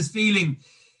someone is feeling,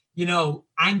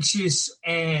 anxious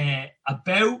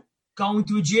about going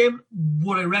to a gym,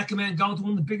 would I recommend going to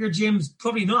one of the bigger gyms?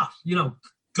 Probably not.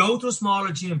 Go to a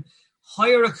smaller gym,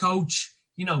 hire a coach,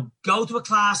 go to a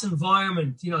class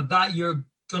environment, that you're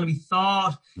going to be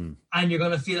taught and you're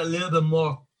going to feel a little bit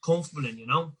more comfortable in,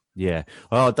 Yeah.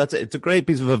 Oh, it's a great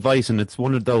piece of advice, and it's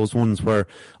one of those ones where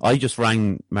I just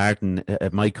rang Martin,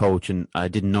 my coach, and I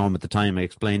didn't know him at the time. I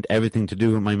explained everything to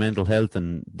do with my mental health,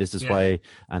 and this is why,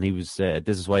 and he was,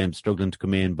 this is why I'm struggling to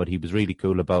come in, but he was really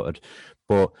cool about it.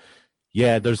 But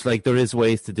yeah, there is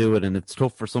ways to do it, and it's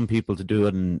tough for some people to do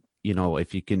it. And,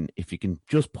 if you can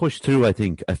just push through, I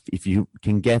think if you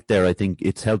can get there, I think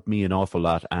it's helped me an awful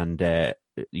lot. And,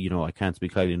 I can't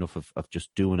speak highly enough of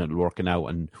just doing it and working out,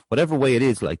 and whatever way it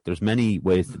is, like there's many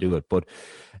ways to do it. But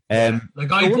I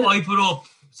put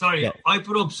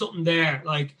up something there,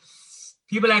 like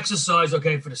people exercise,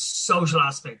 okay, for the social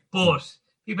aspect, but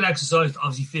people exercise to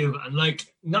obviously feel good. And like,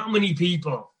 not many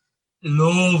people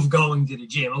love going to the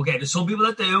gym. Okay, there's some people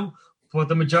that do, but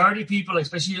the majority of people,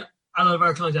 especially a lot of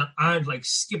our clients, aren't like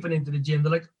skipping into the gym.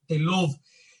 They love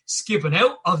skipping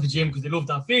out of the gym because they love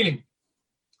that feeling.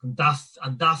 And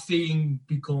that feeling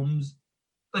becomes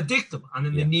addictive, and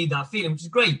then they need that feeling, which is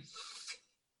great.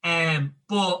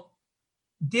 But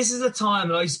this is a time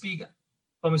that I speak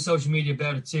on my social media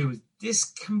about it too. This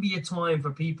can be a time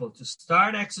for people to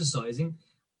start exercising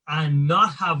and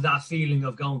not have that feeling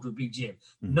of going to a big gym,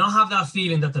 not have that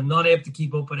feeling that they're not able to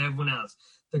keep up with everyone else.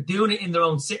 They're doing it in their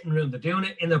own sitting room. They're doing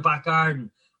it in their back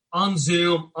garden, on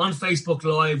Zoom, on Facebook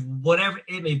Live, whatever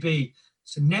it may be.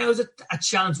 So now's a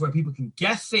chance where people can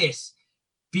get fit,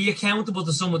 be accountable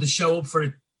to someone to show up for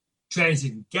a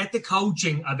training, get the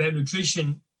coaching about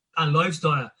nutrition and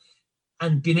lifestyle,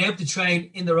 and being able to train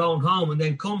in their own home. And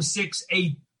then come 6,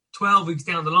 8, 12 weeks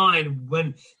down the line,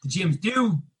 when the gyms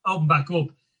do open back up,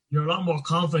 you're a lot more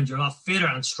confident, you're a lot fitter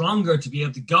and stronger to be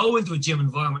able to go into a gym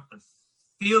environment and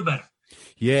feel better.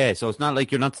 Yeah, so it's not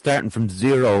like you're not starting from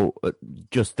zero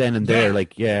just then and there.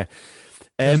 Like, you're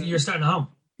starting at home.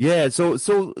 Yeah, so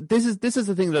this is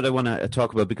the thing that I want to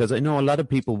talk about, because I know a lot of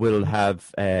people will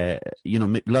have, a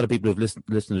lot of people who've listened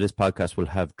to this podcast will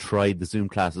have tried the Zoom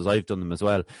classes. I've done them as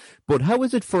well. But how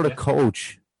is it for a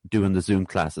coach doing the Zoom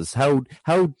classes? How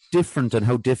different and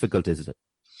how difficult is it?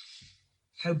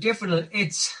 How different?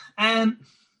 It's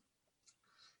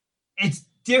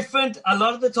different. A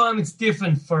lot of the time it's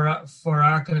different for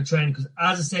our kind of training, because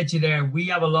as I said to you there, we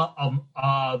have a lot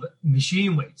of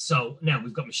machine weights. So now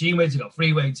we've got machine weights, we've got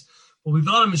free weights, but we've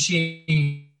got a lot of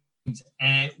machines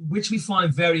which we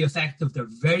find very effective. They're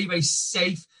very, very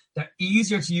safe. They're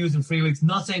easier to use than free weights.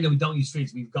 Not saying that we don't use free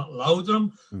weights. We've got loads of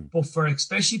them, but for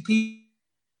especially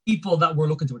people that we're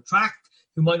looking to attract,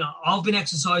 who might not have been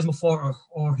exercising before,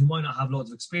 or who might not have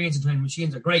loads of experience in training,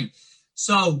 machines are great.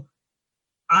 So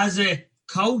as a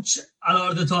coach, a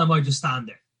lot of the time I just stand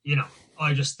there.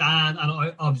 I just stand and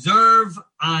I observe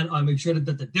and I make sure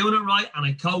that they're doing it right, and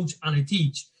I coach and I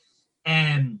teach.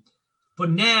 But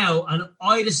now, and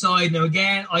I decide, now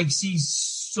again, I see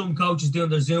some coaches doing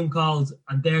their Zoom calls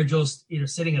and they're just either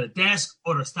sitting at a desk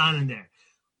or they're standing there.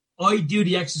 I do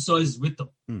the exercises with them.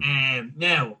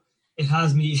 Now, it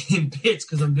has me in bits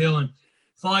because I'm doing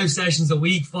 5 sessions a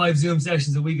week, 5 Zoom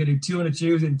sessions a week. I do 2 on a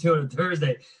Tuesday and 2 on a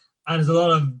Thursday. And there's a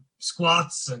lot of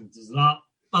squats and there's a lot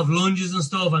of lunges and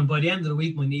stuff. And by the end of the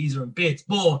week, my knees are in bits.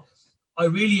 But I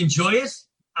really enjoy it.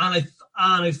 And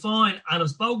I find, and I've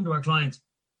spoken to our clients,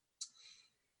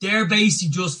 they're basically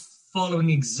just following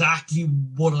exactly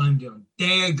what I'm doing.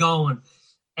 They're going,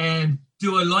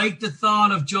 do I like the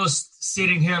thought of just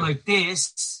sitting here like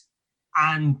this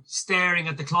and staring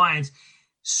at the clients?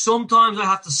 Sometimes I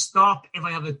have to stop if I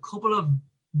have a couple of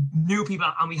new people,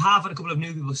 and we have had a couple of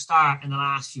new people start in the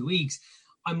last few weeks.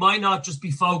 I might not just be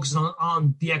focusing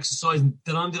on the exercise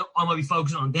that I'm doing. I might be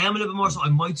focusing on them a little bit more, so I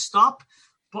might stop.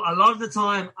 But a lot of the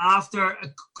time, after a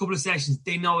couple of sessions,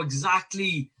 they know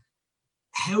exactly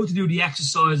how to do the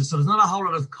exercises. So there's not a whole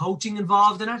lot of coaching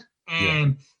involved in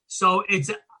it. So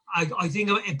I think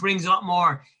it brings a lot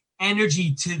more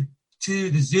energy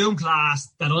to the Zoom class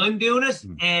that I'm doing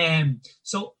it.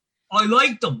 So I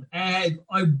like them. I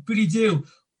really do.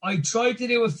 I tried to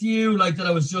do a few like that.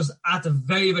 I was just at the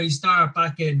very, very start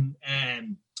back in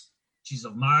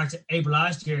March, April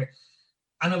last year.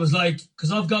 And I was like,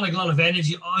 because I've got like a lot of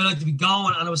energy, I like to be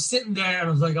going. And I was sitting there and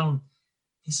I was like,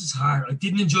 this is hard. I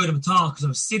didn't enjoy them at all because I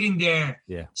was sitting there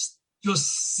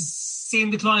just seeing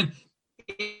the client.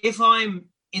 If I'm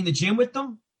in the gym with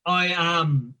them, I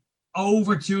am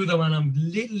over to them and I'm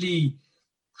literally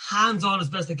hands-on as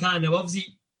best I can. Now,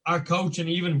 obviously, our coaching,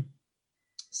 even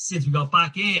since we got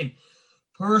back in,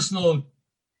 personal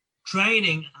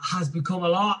training has become a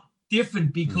lot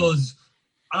different because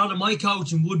a lot of my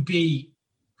coaching would be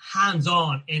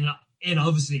hands-on in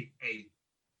obviously a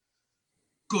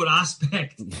good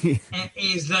aspect.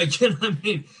 Is like, you know what I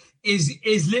mean? Is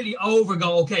literally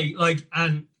okay, like,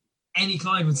 and any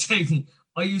client would say to me,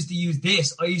 I used to use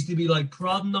this. I used to be like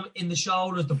prodding them in the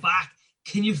shoulders, the back.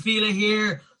 Can you feel it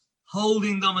here?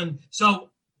 Holding them. And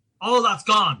so all that's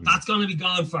gone. That's going to be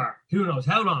gone for who knows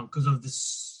how long because of the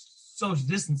social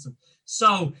distancing.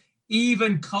 So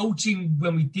even coaching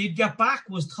when we did get back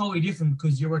was totally different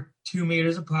because you were 2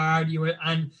 meters apart.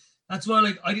 And that's why,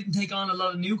 like, I didn't take on a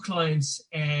lot of new clients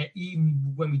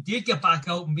even when we did get back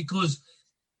open because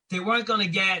they weren't going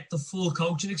to get the full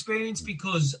coaching experience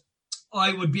because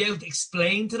I would be able to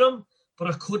explain to them, but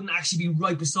I couldn't actually be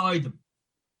right beside them.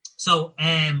 So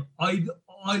I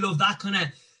love that kind of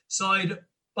side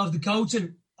of the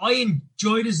coaching. I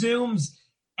enjoy the Zooms.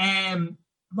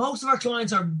 Most of our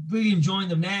clients are really enjoying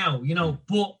them now, you know,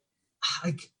 but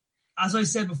like, as I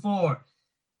said before,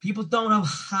 people don't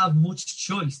have much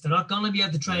choice. They're not going to be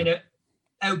able to train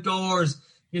outdoors,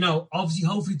 you know. Obviously,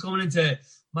 hopefully coming into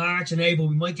March and April,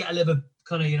 we might get a little bit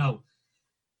kind of, you know,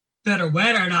 better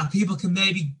weather that people can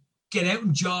maybe get out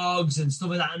and jogs and stuff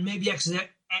like that and maybe exercise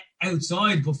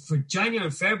outside. But for January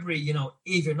and February, you know,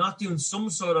 if you're not doing some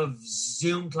sort of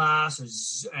Zoom class or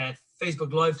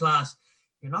Facebook Live class,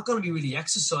 you're not going to be really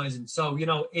exercising. So, you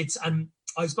know, and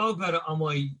I spoke about it on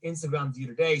my Instagram the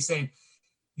other day, saying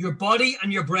your body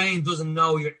and your brain doesn't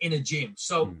know you're in a gym.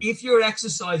 So if you're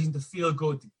exercising to feel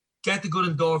good, to get the good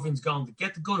endorphins going, to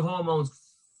get the good hormones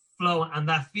flowing and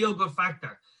that feel good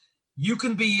factor, you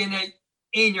can be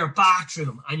in your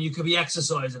bathroom and you could be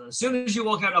exercising. As soon as you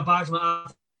walk out of the bathroom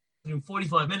after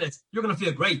 45 minutes, you're going to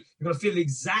feel great. You're going to feel the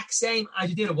exact same as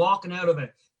you did walking out of a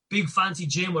big fancy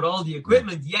gym with all the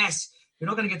equipment. Yes, you're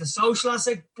not going to get the social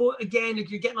aspect, but again, if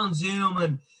you're getting on Zoom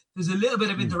and there's a little bit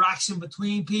of interaction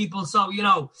between people, so, you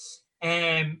know,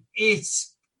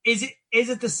 is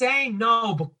it the same?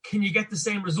 No, but can you get the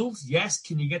same results? Yes.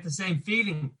 Can you get the same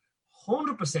feeling?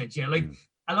 100%. Yeah. Like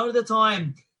a lot of the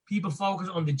time, people focus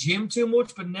on the gym too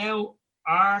much, but now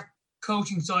our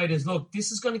coaching side is, look,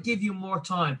 this is going to give you more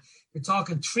time. You're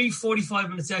talking 3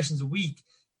 45-minute sessions a week.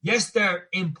 Yes, they're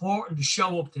important to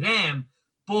show up to them,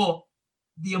 but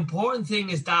the important thing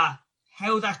is that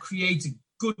how that creates a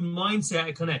good mindset.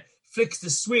 It kind of flicks the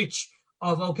switch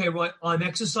of, okay, right, I'm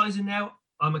exercising now.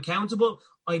 I'm accountable.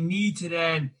 I need to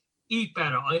then eat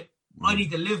better. I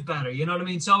need to live better. You know what I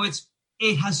mean? So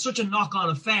it has such a knock-on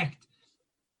effect.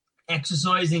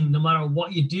 Exercising, no matter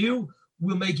what you do,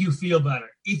 will make you feel better.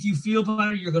 If you feel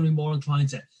better, you're going to be more inclined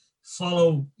to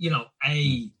follow, you know,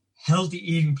 a healthy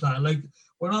eating plan. Like,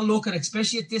 we're not looking,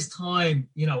 especially at this time,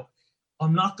 you know,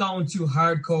 I'm not going too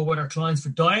hardcore with our clients for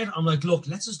diet. I'm like, look,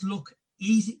 let's just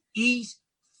eat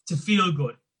to feel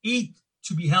good. Eat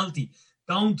to be healthy.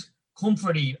 Don't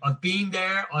comfort eat. I've been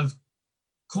there. I've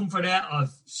comforted.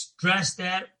 I've stressed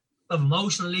that. I've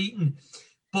emotional eating.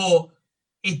 But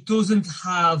it doesn't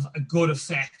have a good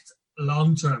effect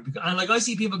long term. And like, I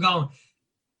see people going,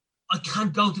 I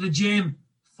can't go to the gym.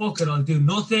 Fuck it, I'll do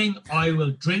nothing. I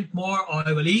will drink more.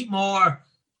 I will eat more.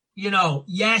 You know,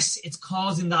 yes, it's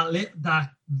causing that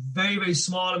very, very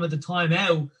small amount of time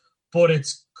out, but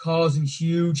it's causing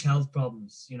huge health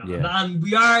problems. You know, and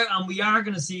we are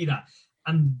going to see that.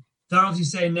 And they're obviously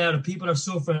saying now that people are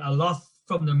suffering a lot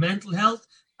from their mental health,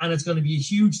 and it's going to be a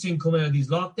huge thing coming out of these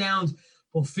lockdowns.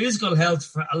 But physical health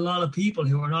for a lot of people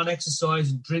who are not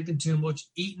exercising, drinking too much,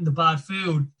 eating the bad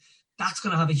food, that's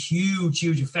going to have a huge,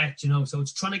 huge effect, you know. So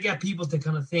it's trying to get people to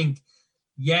kind of think,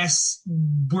 yes,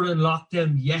 we're in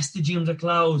lockdown. Yes, the gyms are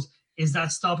closed. Is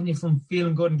that stopping you from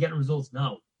feeling good and getting results?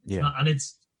 No. Yeah. And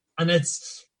it's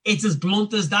as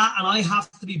blunt as that. And I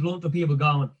have to be blunt with people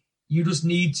going, you just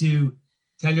need to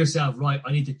tell yourself, right,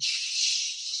 I need to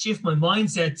shift my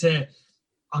mindset to,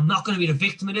 I'm not going to be the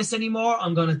victim of this anymore.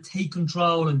 I'm going to take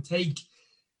control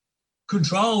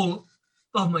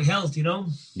of my health, you know?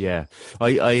 Yeah.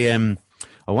 I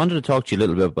wanted to talk to you a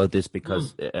little bit about this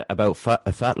because about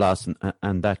fat loss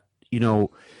and that, you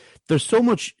know, there's so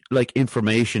much like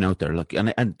information out there, like,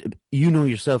 and you know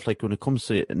yourself, like when it comes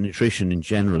to nutrition in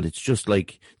general, it's just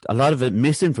like a lot of it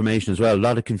misinformation as well, a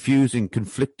lot of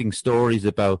conflicting stories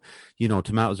about, you know,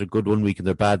 tomatoes are good one week and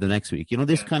they're bad the next week. You know,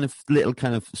 this kind of little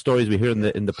kind of stories we hear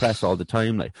in the press all the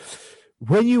time. Like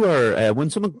when you are, when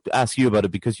someone asks you about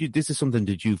it, because this is something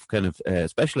that you've kind of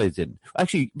specialized in.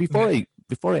 Actually, before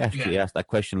I actually ask that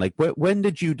question, like when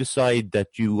did you decide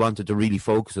that you wanted to really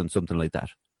focus on something like that?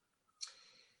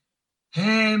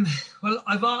 Well,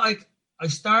 I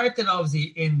started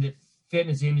obviously in the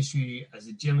fitness industry as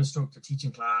a gym instructor,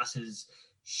 teaching classes,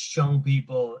 showing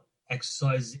people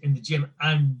exercises in the gym.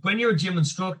 And when you're a gym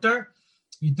instructor,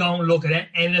 you don't look at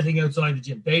anything outside the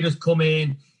gym. They just come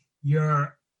in.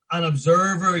 You're an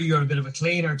observer. You're a bit of a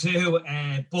cleaner too,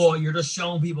 but you're just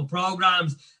showing people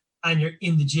programs, and you're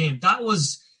in the gym. That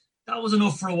was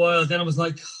enough for a while. Then I was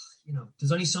like, you know,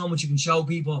 there's only so much you can show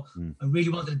people. I really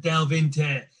wanted to delve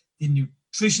into the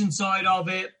nutrition side of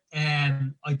it,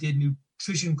 and I did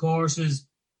nutrition courses.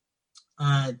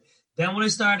 And then when I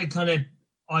started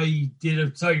I did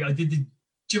the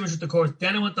gym instructor course.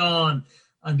 Then I went on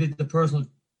and did the personal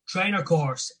trainer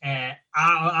course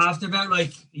after about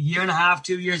like a year and a half,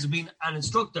 2 years of being an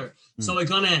instructor. So I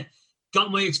kind of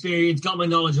got my experience, got my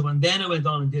knowledge of it, and then I went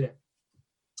on and did it.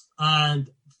 And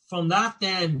from that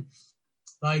then,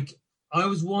 like, I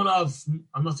was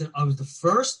I'm not saying I was the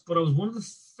first, but I was one of the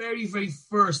very, very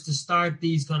first to start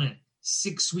these kind of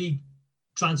 6-week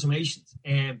transformations.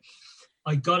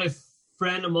 I got a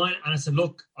friend of mine and I said,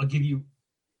 look, I'll give you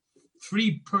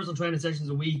 3 personal training sessions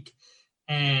a week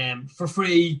for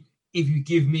free if you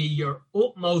give me your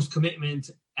utmost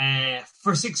commitment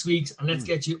for 6 weeks, and let's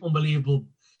get you unbelievable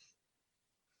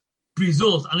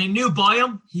results. And I knew by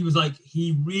him, he was like,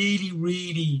 he really,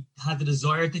 really had the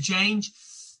desire to change.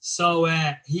 So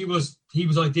he was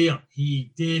ideal.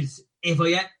 He did, if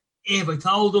I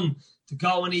told him to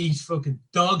go and eat fucking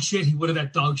dog shit, he would have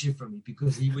had dog shit from me,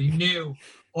 because he knew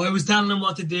I was telling him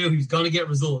what to do. He was going to get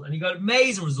results, and he got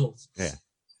amazing results. Yeah.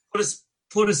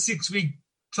 Put a 6-week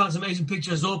transformation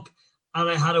pictures up, and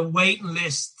I had a waiting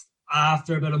list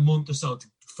after about a month or so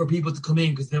for people to come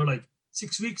in, because they were like,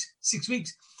 6 weeks.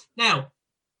 Now,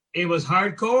 it was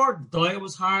hardcore. The diet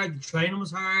was hard. The training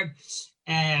was hard.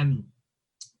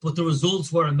 But the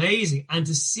results were amazing. And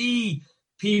to see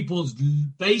people's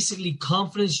basically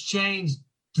confidence change,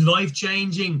 life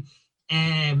changing.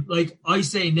 Like I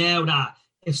say now, that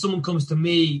if someone comes to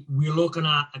me, we're looking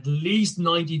at least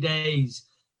 90 days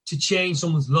to change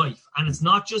someone's life. And it's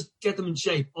not just get them in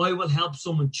shape. I will help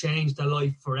someone change their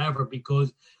life forever,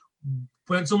 because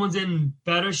when someone's in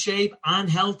better shape and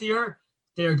healthier,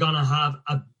 they're going to have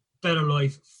a better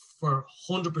life for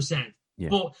 100%. Yeah.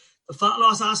 But the fat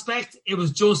loss aspect, it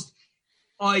was just,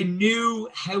 I knew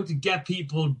how to get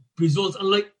people results. And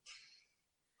like,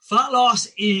 fat loss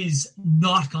is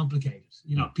not complicated.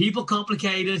 You know, people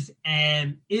complicate it.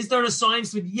 Is there a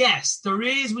science to it? Yes, there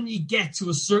is, when you get to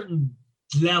a certain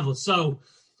level. So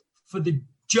for the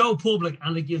Joe public,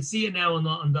 and like you'll see it now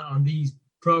on these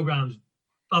programs,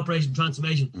 Operation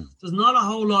Transformation, there's not a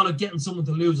whole lot of getting someone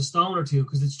to lose a stone or two,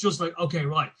 because it's just like, okay,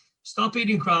 right, stop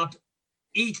eating crap,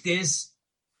 eat this,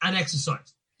 and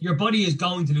exercise. Your body is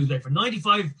going to lose weight. For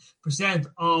 95%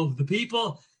 of the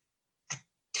people,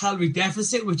 calorie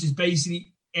deficit, which is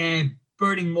basically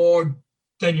burning more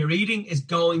than you're eating, is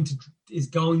going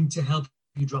to help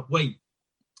you drop weight.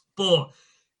 But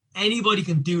anybody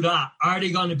can do that. Are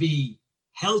they going to be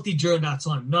healthy during that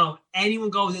time? No. Anyone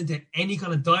goes into any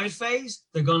kind of diet phase,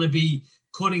 they're going to be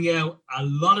cutting out a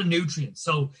lot of nutrients.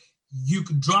 So you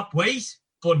can drop weight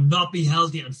but not be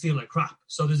healthy and feel like crap.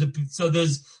 So there's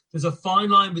a fine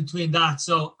line between that.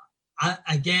 So I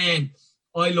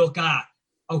look at,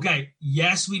 okay,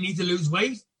 yes, we need to lose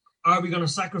weight. Are we going to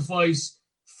sacrifice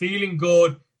feeling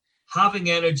good, having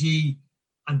energy,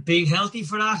 and being healthy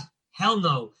for that? Hell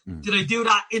no. Did I do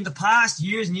that in the past,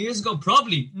 years and years ago?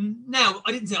 Probably. No,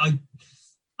 I didn't say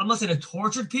I'm not saying I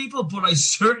tortured people, but I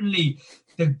certainly,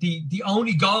 the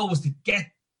only goal was to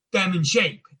get them in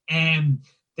shape.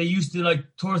 They used to, like,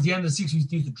 towards the end of the 6 weeks,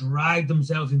 they used to drag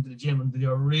themselves into the gym, and they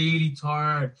were really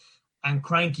tired and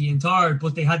cranky and tired,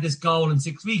 but they had this goal in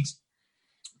 6 weeks.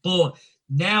 But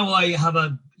now I have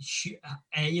a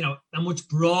much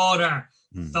broader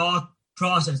thought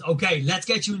process. Okay, let's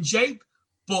get you in shape,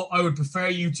 but I would prefer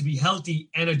you to be healthy,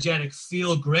 energetic,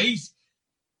 feel great,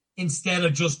 instead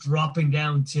of just dropping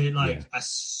down to like a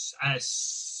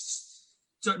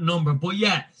certain number. But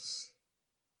yeah,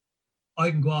 I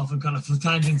can go off on kind of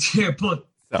tangents here, but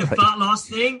the fat loss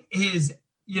thing is,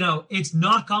 it's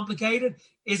not complicated.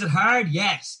 Is it hard?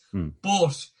 Yes.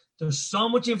 But there's so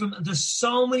much information. There's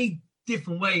so many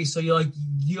different ways. So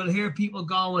you'll hear people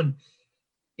going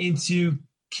into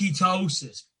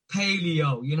ketosis,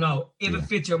 paleo, if it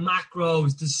fits your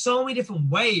macros. There's so many different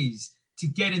ways to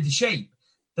get into shape.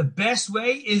 The best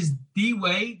way is the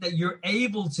way that you're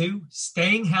able to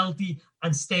staying healthy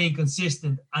and staying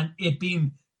consistent, and it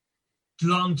being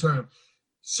long term.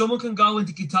 Someone can go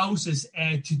into ketosis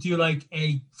to do like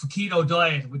a keto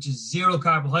diet, which is 0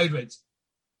 carbohydrates.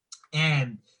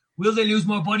 And will they lose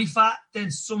more body fat than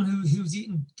someone who's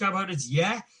eating carbohydrates?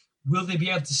 Yeah. Will they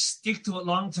be able to stick to it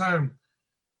long term?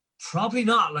 Probably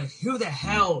not. Like, who the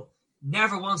hell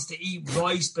never wants to eat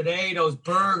rice, potatoes,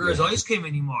 burgers, ice cream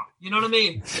anymore? You know what I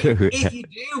mean? If you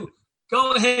do,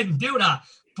 go ahead and do that.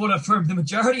 But for the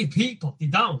majority of people, they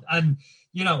don't. And,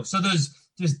 so there's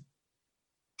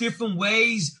different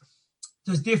ways.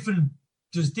 There's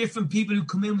different people who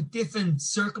come in with different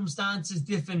circumstances,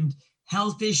 different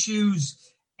health issues.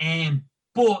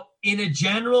 But in a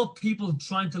general, people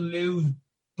trying to lose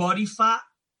body fat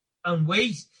and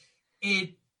weight,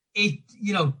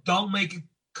 don't make it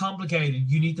complicated.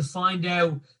 You need to find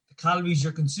out the calories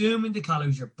you're consuming, the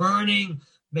calories you're burning,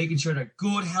 making sure they're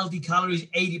good, healthy calories,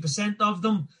 80% of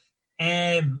them,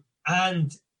 and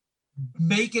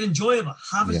make it enjoyable.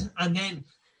 And then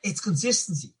it's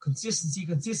consistency.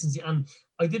 And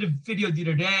I did a video the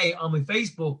other day on my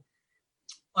Facebook.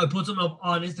 I put something up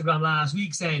on Instagram last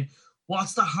week saying,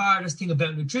 what's the hardest thing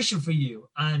about nutrition for you?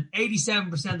 And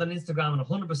 87% on Instagram and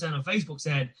 100% on Facebook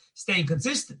said staying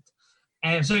consistent.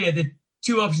 So yeah, the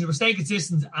two options were staying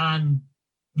consistent and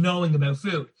knowing about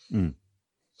food.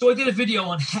 So I did a video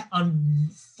on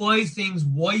 5 things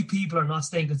why people are not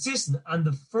staying consistent. And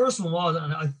the first one was,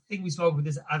 and I think we spoke about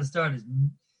this at the start, is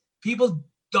people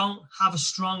don't have a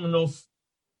strong enough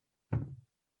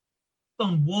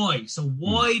on why. So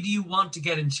why do you want to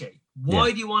get in shape?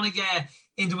 Why do you want to get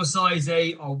into a size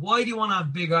 8? Or why do you want to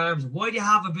have big arms? Why do you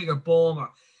have a bigger bum?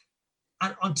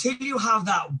 And until you have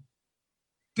that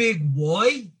big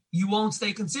why, you won't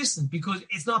stay consistent because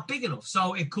it's not big enough.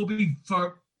 So it could be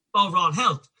for overall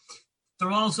health.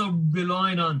 They're also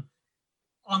relying on,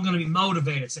 I'm going to be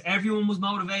motivated. So everyone was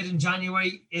motivated in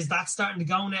January. Is that starting to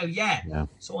go now? Yeah.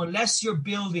 So unless you're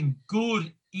building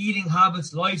good eating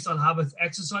habits, lifestyle habits,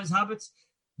 exercise habits,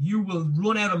 you will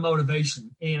run out of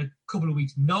motivation in a couple of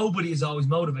weeks. Nobody is always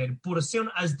motivated. But as soon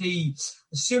as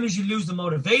you lose the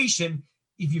motivation,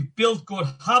 if you've built good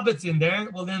habits in there,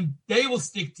 well, then they will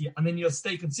stick to you and then you'll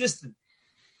stay consistent.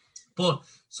 But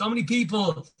so many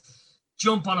people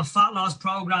jump on a fat loss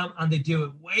program and they do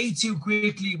it way too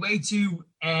quickly, way too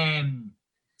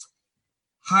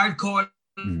hardcore,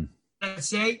 let's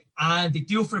say, and they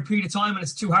do it for a period of time and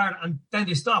it's too hard, and then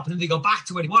they stop and then they go back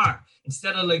to where they were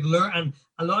instead of like learn. And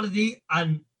a lot of the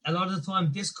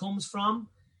time this comes from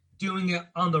doing it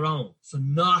on their own. So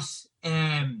not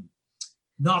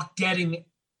getting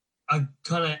a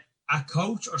kind of a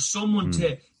coach or someone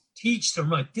to teach them,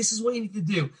 right, this is what you need to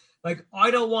do. Like, I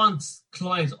don't want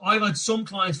clients. I've had some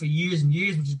clients for years and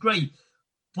years, which is great.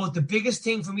 But the biggest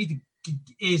thing for me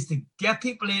is to get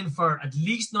people in for at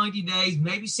least 90 days,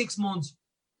 maybe 6 months,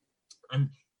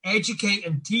 and educate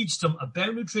and teach them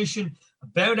about nutrition,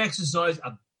 about exercise,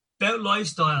 about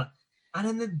lifestyle.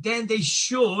 And then they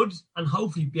should, and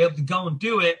hopefully be able to go and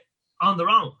do it on their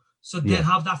own. So they'll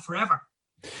have that forever.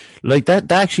 Like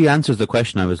that actually answers the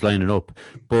question I was lining up.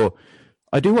 But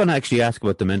I do want to actually ask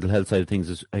about the mental health side of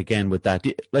things again with that.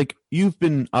 Like, you've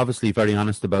been obviously very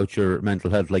honest about your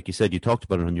mental health. Like you said, you talked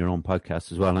about it on your own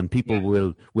podcast as well, and people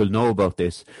will know about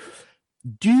this.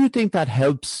 Do you think that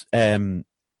helps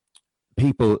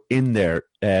people in there?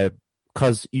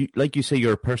 Because, like you say,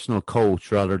 you're a personal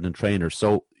coach rather than trainer.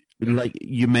 So, like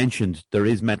you mentioned, there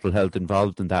is mental health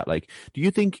involved in that. Like, do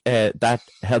you think that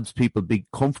helps people be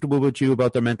comfortable with you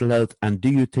about their mental health? And do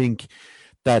you think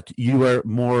that you are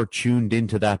more tuned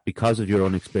into that because of your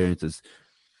own experiences?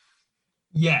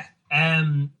 Yeah.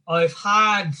 I've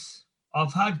had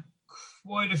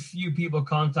quite a few people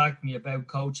contact me about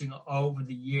coaching over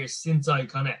the years since I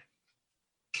kind of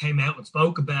came out and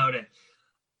spoke about it.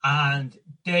 And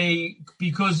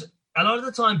because a lot of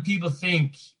the time people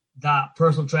think that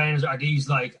personal trainers are these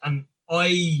and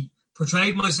I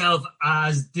portrayed myself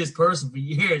as this person for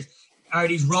years, are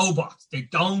these robots. They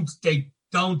don't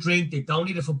drink, they don't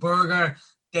eat a burger,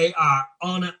 they are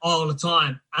on it all the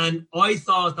time. And I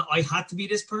thought that I had to be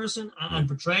this person and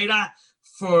portray that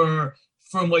for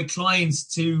my clients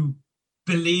to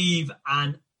believe,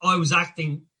 and I was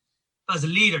acting as a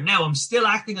leader. Now I'm still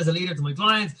acting as a leader to my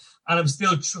clients, and I'm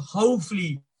still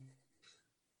hopefully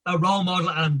a role model,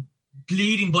 and I'm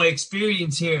leading by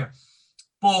experience here.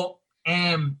 But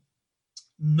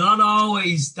not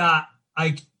always that,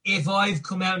 like, if I've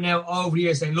come out now over the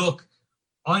years saying, look,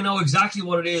 I know exactly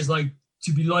what it is like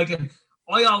to be like it.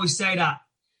 I always say that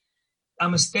a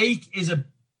mistake is a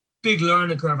big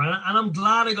learning curve, and I'm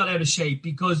glad I got out of shape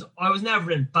because I was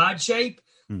never in bad shape.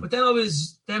 But then I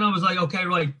was like, okay,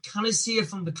 right, can I see it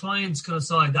from the client's kind of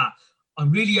side that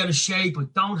I'm really out of shape, I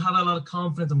don't have a lot of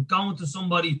confidence, I'm going to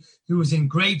somebody who is in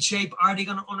great shape, are they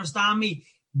going to understand me?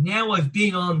 Now I've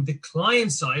been on the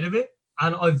client side of it,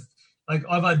 and I've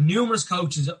had numerous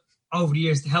coaches over the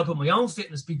years to help with my own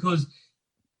fitness, because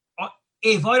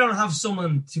if I don't have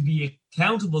someone to be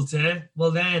accountable to,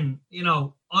 well then,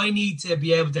 I need to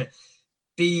be able to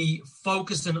be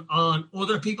focusing on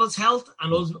other people's health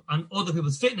and other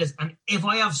people's fitness. And if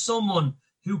I have someone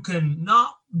who can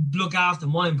not look after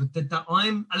mine, but that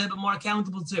I'm a little bit more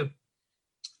accountable to,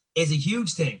 is a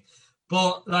huge thing.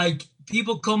 But like,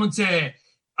 people coming to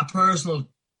a personal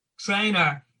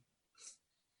trainer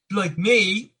like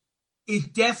me,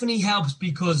 it definitely helps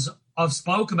because I've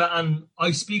spoken about, and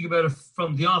I speak about it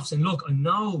from the off, saying, look, I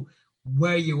know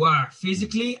where you are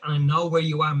physically and I know where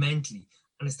you are mentally.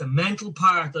 And it's the mental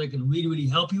part that I can really, really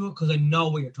help you with, because I know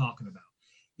what you're talking about.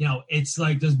 It's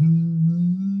like there's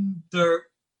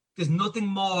nothing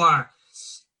more,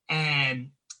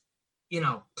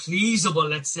 pleasable,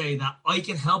 let's say, that I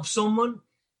can help someone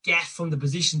get from the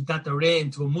position that they're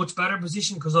in to a much better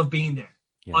position because I've been there.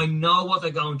 Yeah. I know what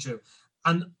they're going through.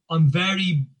 and I'm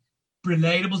very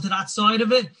relatable to that side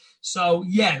of it. So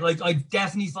yeah, like I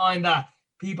definitely find that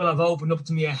people have opened up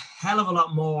to me a hell of a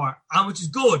lot more, and which is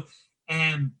good.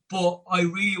 But I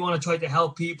really want to try to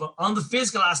help people on the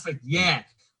physical aspect, yeah.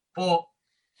 But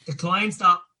the clients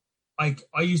that I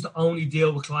used to only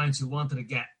deal with clients who wanted to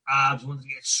get abs, wanted to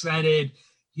get shredded,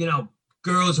 you know,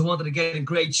 girls who wanted to get in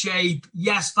great shape.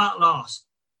 Yes, fat loss.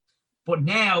 But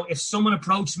now, if someone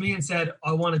approached me and said,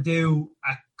 I want to do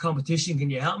a competition, can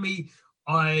you help me?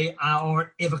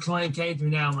 Or if a client came to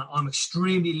me now, I'm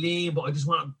extremely lean, but I just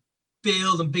want to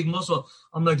build a big muscle.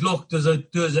 I'm like, look, there's a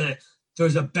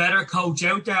better coach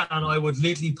out there, and I would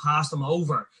literally pass them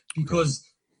over because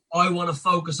I want to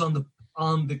focus on the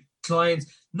clients.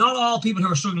 Not all people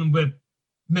who are struggling with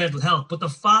mental health, but the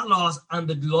fat loss and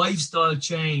the lifestyle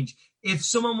change. If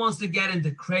someone wants to get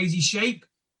into crazy shape,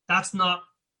 that's not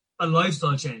a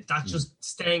lifestyle change. That's just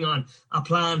staying on a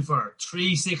plan for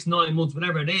 3, 6, 9 months,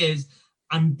 whatever it is.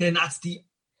 And then that's the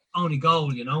only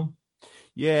goal, you know?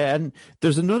 Yeah, and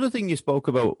there's another thing you spoke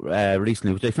about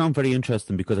recently, which I found very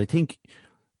interesting because I think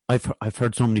I've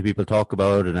heard so many people talk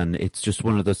about it, and it's just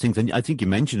one of those things. And I think you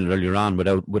mentioned it earlier on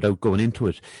without going into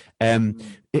it.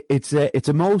 It's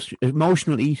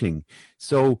emotional eating.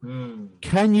 So,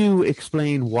 can you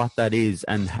explain what that is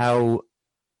and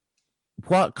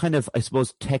what kind of, I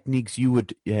suppose, techniques you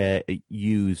would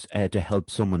use to help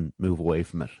someone move away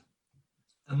from it?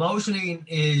 Emotional eating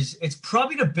it's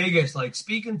probably the biggest. Like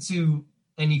speaking to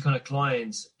any kind of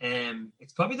clients,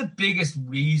 it's probably the biggest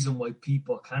reason why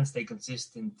people can't stay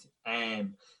consistent.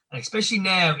 And especially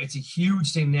now, it's a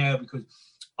huge thing now because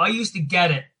I used to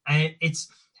get it, and it's,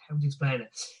 how would you explain it?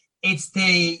 It's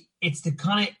the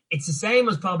same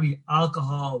as probably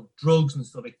alcohol, drugs and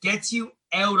stuff. It gets you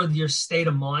out of your state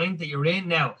of mind that you're in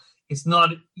now. It's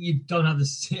not, you don't have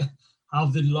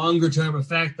the longer term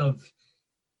effect of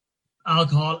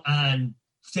alcohol and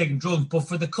taking drugs, but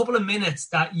for the couple of minutes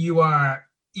that you are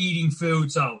eating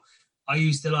food. So I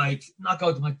used to not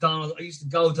go to McDonald's. I used to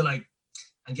go to and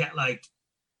get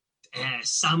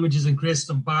sandwiches and crisps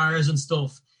and bars and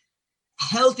stuff,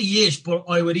 healthy-ish, but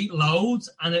I would eat loads,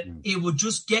 and it would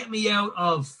just get me out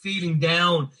of feeling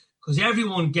down, because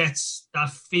everyone gets that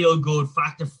feel-good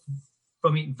factor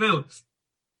from eating food,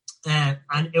 and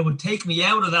it would take me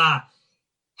out of that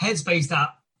headspace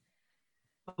that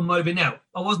I might have been now.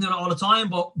 I wasn't doing it all the time,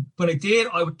 but I did.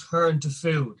 I would turn to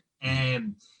food.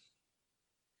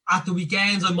 At the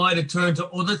weekends, I might have turned to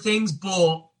other things,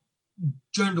 but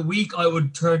during the week, I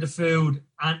would turn to food,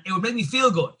 and it would make me feel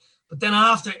good. But then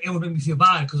after, it would make me feel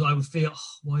bad because I would feel,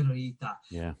 why did I eat that?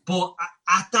 Yeah. But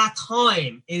at that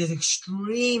time, it is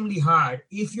extremely hard.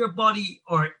 If your brain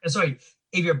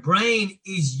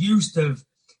is used to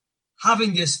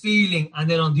having this feeling, and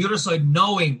then on the other side,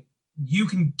 knowing you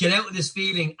can get out of this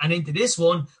feeling and into this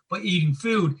one by eating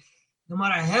food, no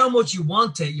matter how much you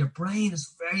want it, your brain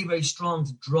is very, very strong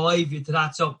to drive you to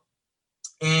that. So,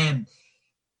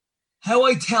 how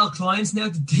I tell clients now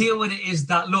to deal with it is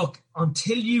that, look,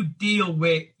 until you deal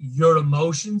with your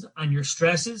emotions and your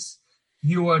stresses,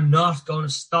 you are not going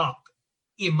to stop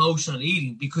emotional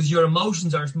eating, because your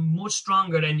emotions are much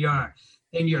stronger than your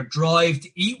drive to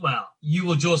eat well. You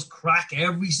will just crack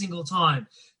every single time.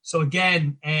 So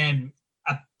again, a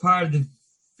part of the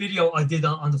video I did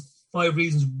on the 5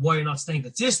 reasons why you're not staying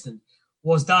consistent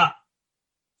was that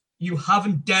you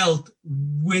haven't dealt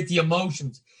with the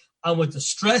emotions and with the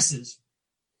stresses,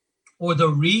 or the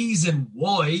reason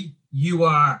why you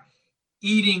are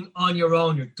eating on your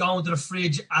own. You're going to the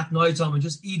fridge at night time and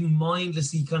just eating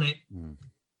mindlessly, kind of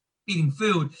eating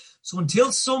food. So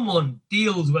until someone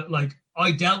deals with,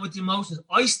 I dealt with the emotions,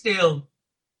 I still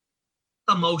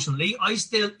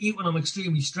eat when I'm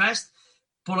extremely stressed,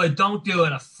 but I don't do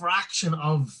it a fraction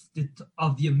of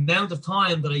the amount of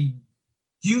time that I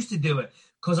used to do it,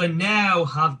 because I now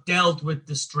have dealt with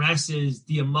the stresses,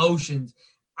 the emotions.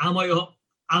 Am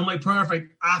I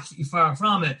perfect? Absolutely far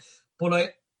from it.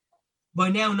 But I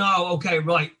now know, okay,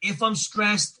 right, if I'm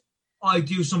stressed, I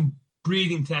do some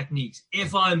breathing techniques.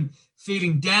 If I'm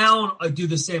feeling down, I do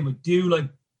the same. I do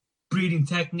breathing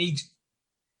techniques,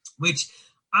 which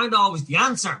aren't always the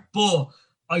answer, but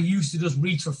I used to just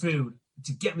reach for food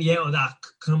to get me out of that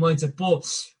kind of mindset. But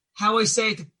how I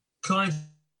say to clients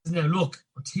now, look,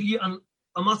 and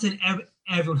I'm not saying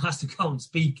everyone has to go and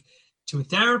speak to a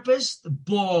therapist,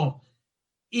 but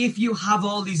if you have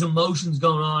all these emotions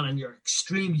going on and you're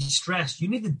extremely stressed, you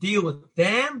need to deal with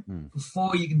them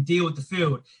before you can deal with the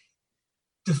food.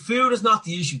 The food is not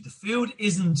the issue. The food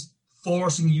isn't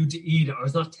forcing you to eat it, or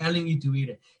it's not telling you to eat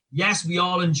it. Yes, we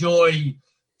all enjoy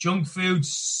junk food,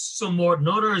 some more than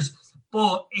others.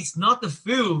 But it's not the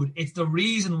food. It's the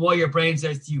reason why your brain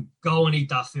says to you, go and eat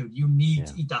that food. You need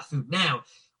to eat that food now.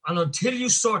 And until you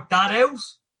sort that out,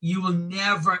 you will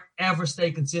never, ever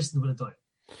stay consistent with a diet.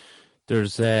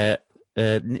 There's,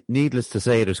 needless to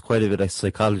say, there's quite a bit of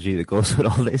psychology that goes with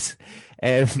all this.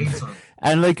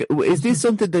 And like, is this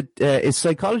something that, is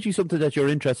psychology something that you're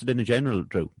interested in general,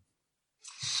 Drew?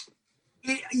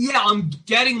 Yeah, I'm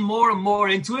getting more and more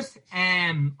into it.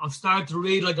 I've started to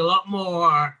read like a lot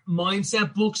more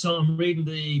mindset books. So I'm reading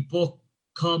the book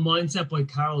called Mindset by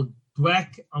Carol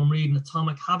Dweck. I'm reading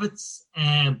Atomic Habits.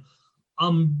 I'm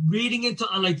reading into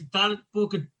like that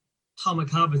book, Atomic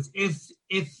Habits. If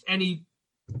any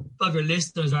of your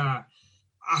listeners are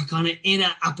kind of in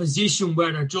a position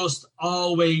where they're just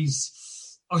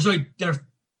always, they're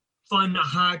finding it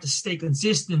hard to stay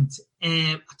consistent.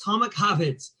 Atomic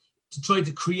Habits, to try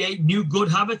to create new good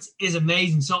habits, is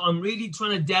amazing. So I'm really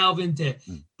trying to delve into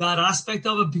that aspect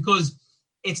of it, because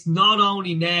it's not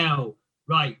only now,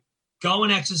 right, go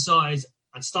and exercise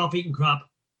and stop eating crap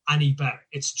and eat better.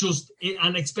 It's just,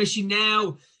 and especially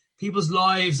now, people's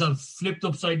lives have flipped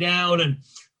upside down, and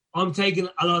I'm taking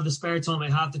a lot of the spare time I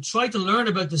have to try to learn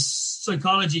about the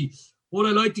psychology. Would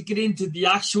I like to get into the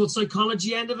actual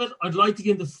psychology end of it? I'd like to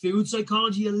get into food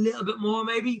psychology a little bit more,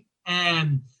 maybe.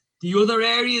 The other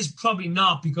areas, probably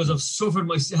not, because I've suffered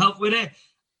myself with it.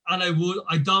 And I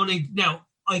don't think, now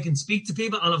I can speak to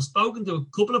people, and I've spoken to a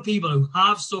couple of people who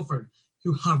have suffered,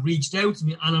 who have reached out to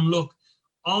me, and I'm, look,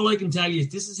 all I can tell you is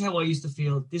this is how I used to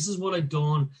feel. This is what I've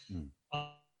done.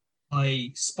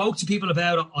 I spoke to people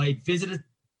about it. I visited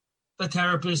a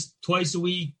therapist twice a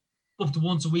week, up to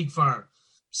once a week for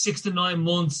 6 to 9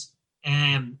 months.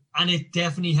 And it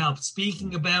definitely helped.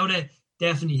 Speaking about it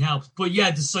definitely helps. But yeah,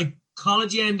 the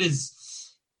psychology end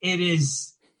is, I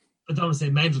don't want to say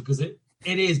mental, because it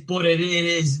is, but it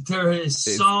is, there is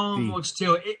so much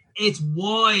to it. It's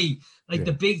why, like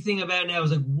the big thing about now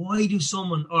is like, why do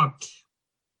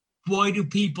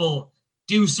people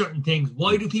do certain things?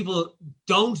 Why do people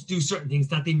don't do certain things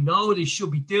that they know they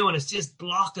should be doing? It's just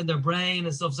blocking their brain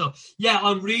and stuff. So yeah,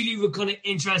 I'm really kind of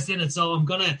interested in it. So I'm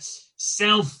going to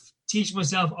self-teach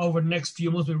myself over the next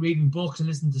few months by reading books and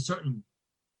listening to certain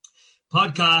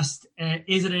podcasts.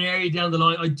 Is it an area down the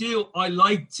line? I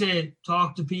like to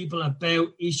talk to people about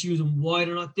issues and why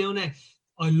they're not doing it.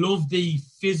 I love the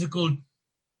physical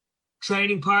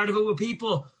training part of it with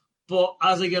people. But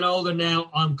as I get older now,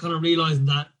 I'm kind of realizing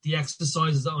that the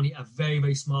exercise is only a very,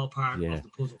 very small part of the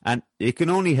puzzle. And it can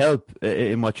only help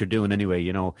in what you're doing anyway,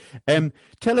 you know.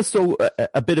 Tell us, though,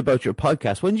 a bit about your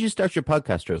podcast. When did you start your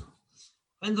podcast, Drew?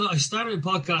 I started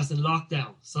my podcast in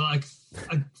lockdown. So, like,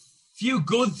 a few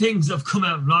good things have come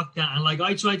out of lockdown. And, like,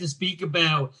 I try to speak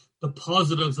about the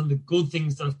positives and the good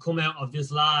things that have come out of this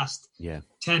last 10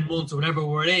 months or whatever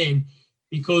we're in,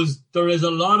 because there is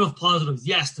a lot of positives.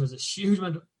 Yes, there's a huge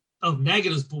amount of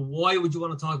negatives, but why would you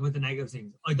want to talk about the negative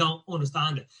things? I don't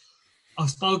understand it. I've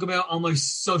spoke about on my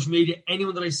social media,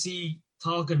 anyone that I see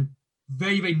talking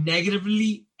very, very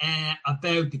negatively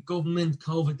about the government,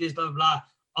 COVID, this, blah, blah, blah,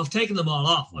 I've taken them all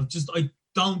off. I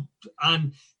don't,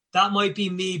 and that might be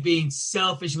me being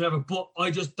selfish or whatever, but I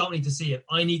just don't need to see it.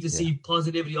 I need to see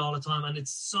positivity all the time, and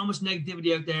it's so much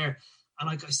negativity out there. And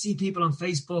like, I see people on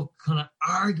Facebook kind of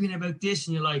arguing about this,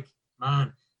 and you're like,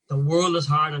 man, the world is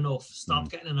hard enough. Stop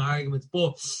getting in arguments.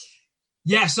 But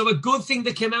yeah, so a good thing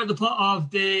that came out of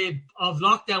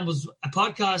lockdown was a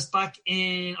podcast back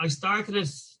in. I started it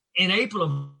in April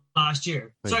of last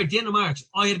year. Right. Sorry, the end of March.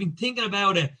 I had been thinking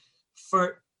about it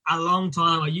for a long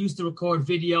time. I used to record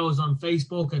videos on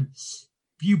Facebook, and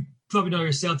you probably know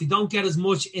yourself, they don't get as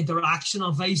much interaction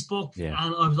on Facebook. Yeah.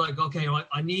 And I was like, okay,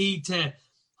 I need to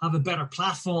have a better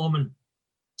platform.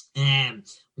 And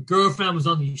my girlfriend was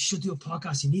on, you should do a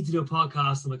podcast, you need to do a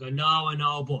podcast. I'm like, I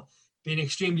know, but being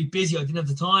extremely busy, I didn't have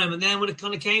the time. And then when it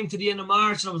kind of came to the end of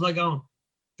March, I was like, oh,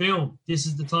 boom, this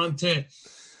is the time to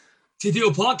do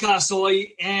a podcast. So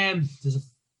there's a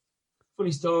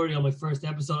funny story on my first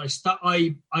episode. I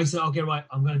said, okay, right,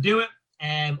 I'm going to do it.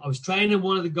 I was training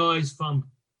one of the guys from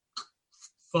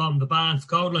the band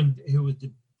Scotland, who was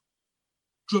the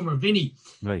drummer Vinny,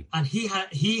 right? And he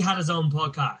had his own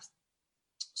podcast.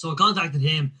 So I contacted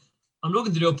him. I'm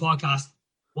looking to do a podcast.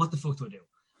 What the fuck do I do?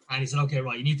 And he said, okay,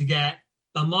 right, you need to get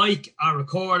the mic, a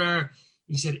recorder.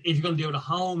 He said, if you're going to do it at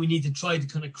home, you need to try to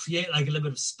kind of create like a little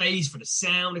bit of space for the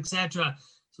sound, etc.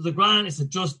 So the grant is to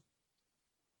just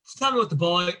tell me what to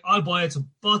buy. I'll buy it. So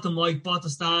bought the mic, bought the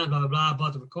stand, blah, blah, blah,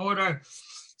 bought the recorder.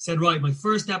 Said, right, my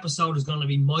first episode is going to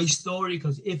be my story,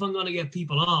 because if I'm going to get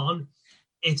people on,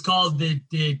 it's called the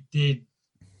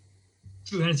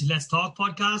True Hennessy Let's Talk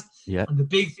podcast. Yeah. And the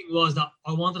big thing was that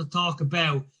I wanted to talk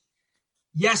about,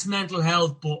 yes, mental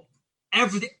health, but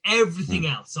everything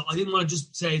else. So I didn't want to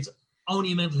just say it's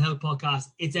only a mental health podcast.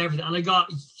 It's everything. And I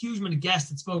got a huge amount of guests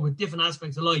that spoke with different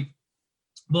aspects of life.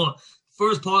 But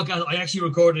first podcast I actually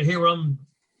recorded here where I'm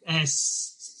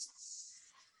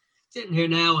sitting here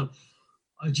now,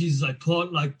 and Jesus, I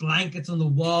put like blankets on the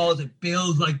walls, I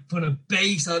build like put a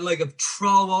base, I like a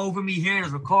throw over me here, and I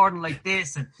was recording like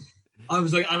this, and I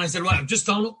was like, and I said, right, I'm just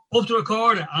going up to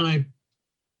record it, and I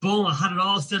had it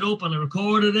all set up, and I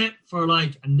recorded it for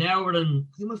like an hour, and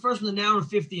I think my first was an hour and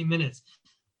 15 minutes,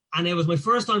 and it was my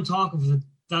first time talking for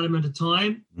that amount of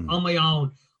time on my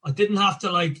own. I didn't have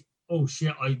to like, oh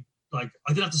shit, I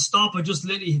didn't have to stop. I just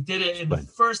literally did it in the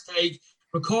first take,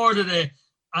 recorded it.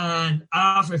 And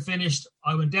after I finished,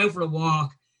 I went out for a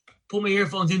walk, put my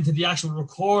earphones into the actual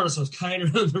recorder, so I was kind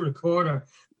of around the recorder,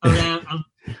 and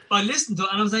I listened to it,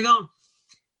 and I was like, oh,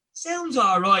 sounds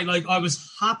all right. Like, I was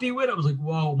happy with it. I was like,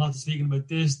 whoa, I'm not speaking about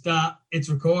this, that, it's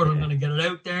recorded, I'm going to get it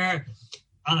out there.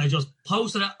 And I just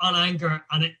posted it on Anchor,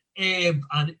 and it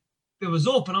was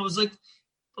up, and I was like,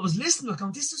 I was listening,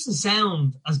 like, this doesn't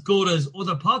sound as good as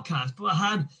other podcasts, but I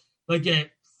had like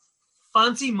a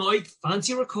fancy mic,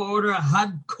 fancy recorder, I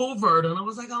had covered, and I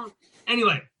was like, oh,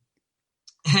 anyway,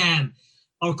 I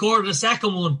recorded a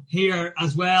second one here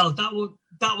as well.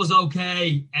 That was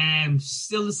okay.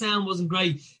 Still the sound wasn't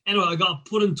great. Anyway, I got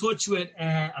put in touch with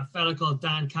a fella called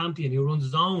Dan Campion, who runs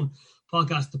his own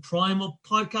podcast, the Primal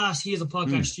Podcast. He has a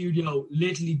podcast studio,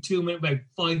 literally 2 minutes, about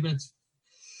 5 minutes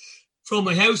from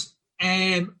my house.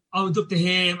 I went up to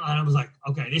him, and I was like,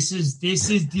 okay, this is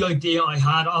the idea I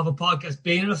had of a podcast,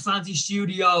 being in a fancy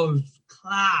studio,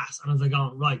 class. And I was like,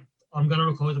 oh, right, I'm going to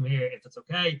record them here, if it's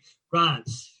okay, grand.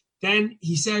 Then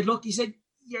he said,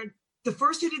 yeah, the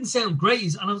first two didn't sound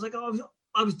great. And I was like, oh,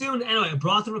 I was doing it anyway. I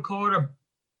brought the recorder,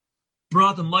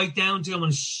 brought the mic down to him,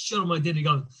 and showed him what I did. He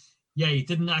goes, yeah, you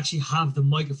didn't actually have the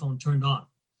microphone turned on.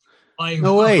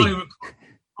 No way.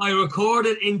 I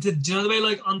recorded into, do you know the way,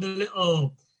 like on the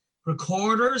little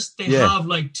recorders, they have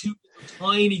like two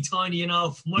tiny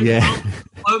enough microphones. Yeah.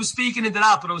 I was speaking into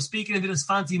that, but I was speaking into this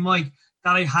fancy mic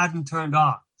that I hadn't turned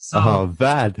on. So,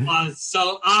 bad.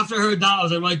 So after I heard that, I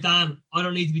was like, right, Dan, I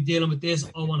don't need to be dealing with this.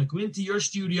 I want to go into your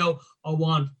studio. I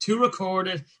want to record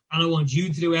it, and I want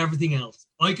you to do everything else.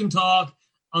 I can talk.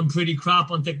 I'm pretty crap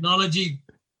on technology.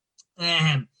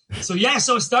 So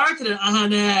I started it,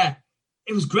 and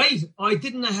it was great. I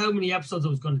didn't know how many episodes I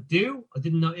was going to do. I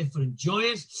didn't know if I'd enjoy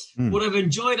it. Would I've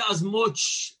enjoyed it as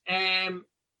much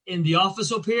in the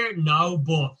office up here? No,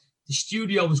 but the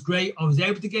studio was great. I was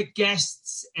able to get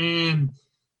guests.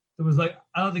 There was like,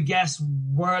 all the guests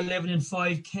were living in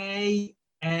 5K.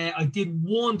 I did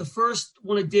one. The first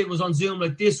one I did was on Zoom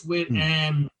like this with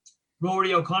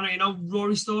Rory O'Connor. You know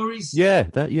Rory Stories? Yeah,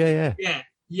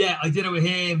 Yeah, I did it with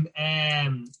him.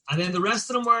 And then the rest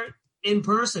of them were in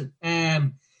person.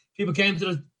 People came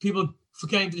to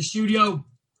the studio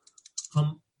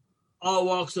from all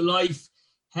walks of life,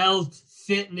 health,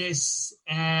 fitness,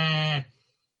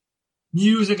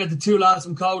 music. At the two lads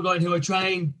from Codeline who I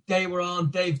trained, they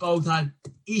both had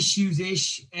issues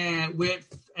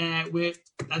with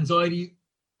anxiety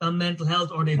and mental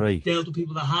health, or they've dealt with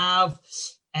people that have.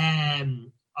 I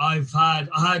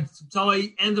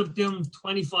ended up doing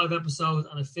 25 episodes,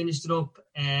 and I finished it up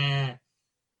a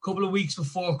couple of weeks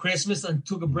before Christmas and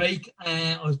took a break.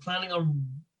 I was planning on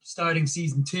starting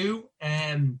season 2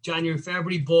 January,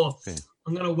 February, but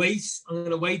I'm gonna wait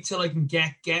till I can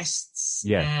get guests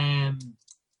to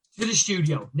the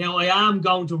studio. Now I am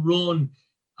going to run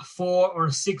a 4 or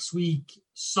a 6 week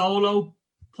solo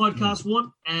podcast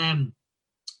one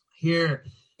here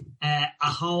at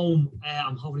home.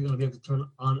 I'm hopefully going to be able to turn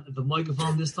on the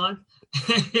microphone this time.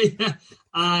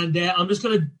 And I'm just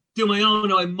going to do my own.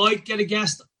 Now, I might get a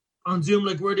guest on Zoom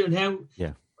like we're doing now.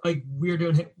 Yeah. Like we're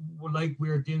doing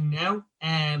now.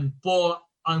 But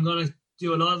I'm going to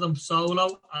do a lot of them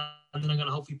solo, and then I'm going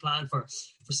to hopefully plan for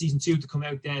season 2 to come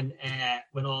out then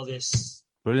when all this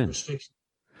restriction.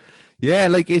 Yeah,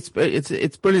 like it's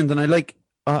brilliant, and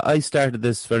I started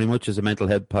this very much as a mental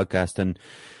health podcast, and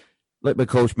like my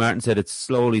coach Martin said, it's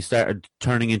slowly started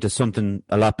turning into something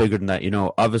a lot bigger than that. You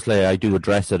know, obviously I do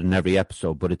address it in every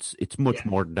episode, but it's much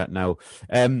more than that now.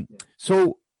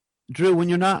 So, Drew, when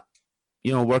you're not,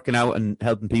 working out and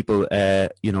helping people,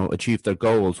 achieve their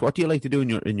goals, what do you like to do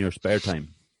in your spare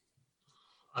time?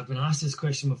 I've been asked this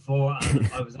question before, and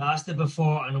I was asked it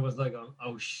before, and I was like,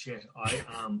 oh shit, I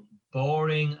am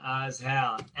boring as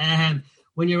hell. And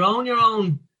when you own your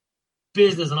own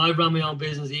business, and I've run my own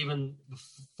business even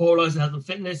before I was in health and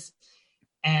fitness,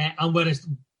 and whether it's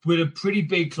with a pretty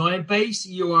big client base,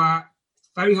 you are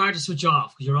very hard to switch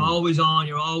off because you're always on.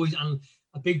 You're always, and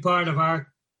a big part of our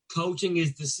coaching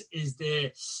is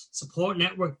the support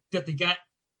network that they get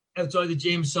outside the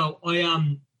gym. So I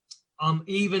am,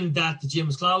 even that the gym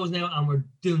is closed now and we're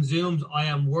doing Zooms, I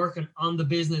am working on the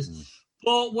business.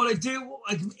 But what I do,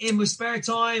 in my spare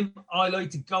time, I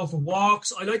like to go for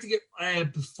walks. I like to get,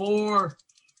 before,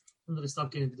 when did I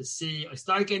stop getting into the sea? I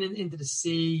started getting into the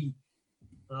sea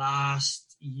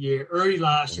early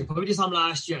last year, probably this time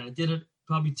last year. I did it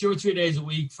probably 2 or 3 days a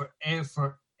week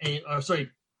every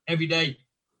day,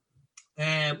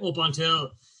 up until, I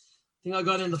think I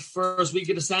got in the first week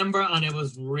of December, and it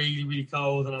was really, really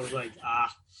cold, and I was like,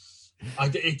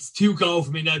 it's too cold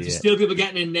for me now. There's still people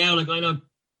getting in now. Like, I know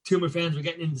 2 of my friends were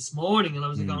getting in this morning, and I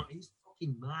was like, going, he's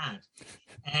fucking mad.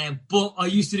 But I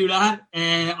used to do that.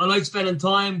 I like spending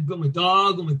time with my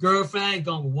dog, with my girlfriend,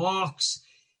 going for walks.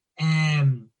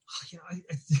 I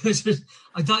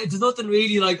thought there's nothing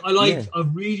really like I like.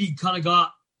 I've really kind of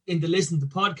got into listening to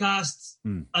podcasts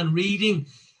and reading.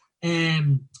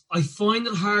 I find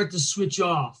it hard to switch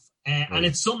off, and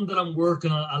it's something that I'm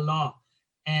working on a lot.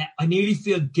 I nearly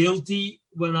feel guilty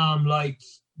when I'm like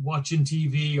watching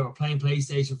TV or playing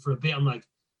PlayStation for a bit. I'm like,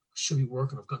 I should be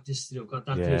working. I've got this to do. I've got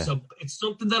that to do. So it's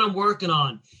something that I'm working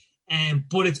on,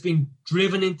 but it's been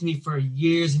driven into me for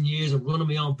years and years of running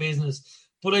my own business.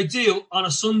 But I do, on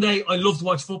a Sunday, I love to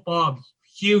watch football.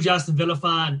 Huge Aston Villa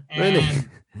fan. Really?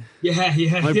 Yeah.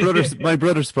 My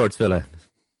brother's sports Villa.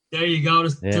 There you go.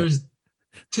 There's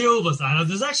 2 of us. And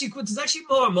there's actually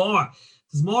more and more.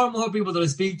 There's more and more people that I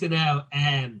speak to now.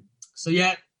 So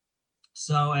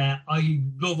I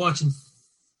love watching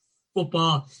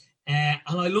football. And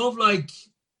I love, like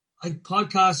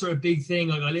podcasts are a big thing.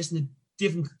 Like, I listen to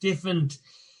different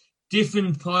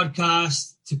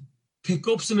podcasts to pick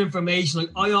up some information. Like,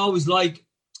 I always I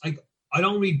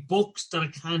don't read books that I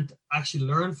can't actually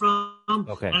learn from.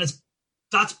 Okay. And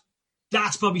that's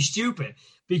probably stupid,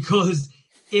 because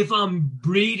if I'm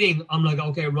reading, I'm like,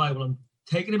 okay, right, well, I'm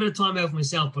taking a bit of time out for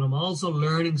myself, but I'm also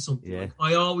learning something. Like,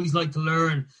 I always like to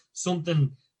learn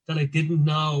something that I didn't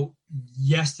know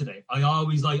yesterday. I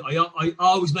always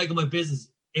make it my business.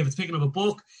 If it's picking up a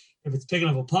book, if it's picking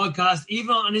up a podcast,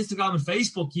 even on Instagram and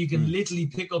Facebook, you can literally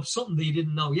pick up something that you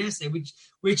didn't know yesterday,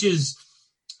 which is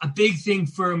a big thing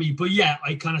for me. But yeah,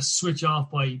 I kind of switch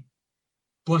off by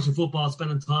watching football,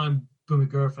 spending time with my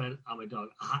girlfriend and my dog.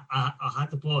 I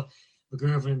had to put my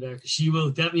girlfriend there because she will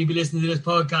definitely be listening to this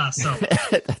podcast. So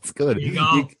that's good. There you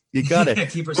go. You got it.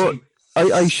 Keep her sweet.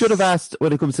 I should have asked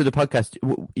when it comes to the podcast.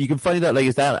 You can find that, like,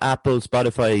 is that Apple,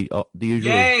 Spotify, the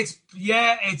usual? It's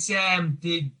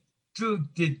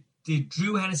the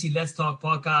Drew Hennessy Let's Talk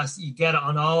podcast. You get it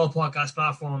on all podcast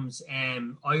platforms.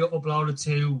 I upload it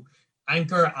to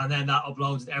Anchor, and then that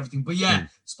uploads to everything. But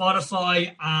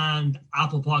Spotify and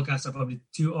Apple Podcasts are probably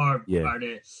are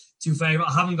the 2 favorite.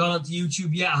 I haven't gone on to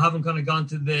YouTube yet. I haven't kind of gone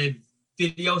to the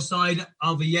video side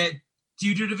of it yet. Do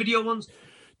you do the video ones?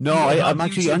 No, I'm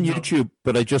actually on YouTube,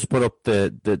 but I just put up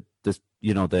the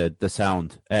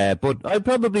sound. But I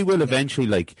probably will eventually.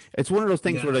 Like, it's one of those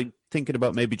things where I'm thinking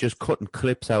about maybe just cutting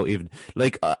clips out. Even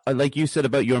like you said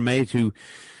about your mate who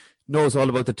knows all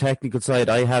about the technical side.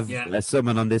 I have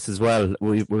someone on this as well.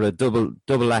 We're a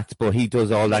double act, but he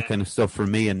does all that kind of stuff for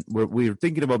me, and we're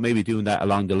thinking about maybe doing that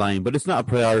along the line. But it's not a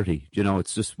priority,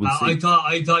 It's just we'll see.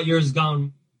 I thought yours is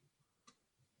gone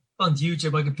on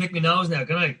YouTube. I can pick my nose now,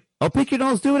 can I? I'll pick your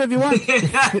nose, do whatever you want.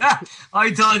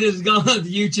 I thought this was going on to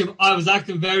YouTube. I was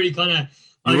acting very kind of,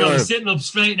 I was sitting up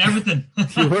straight and everything.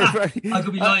 You were very, I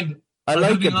could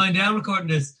be lying down recording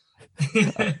this.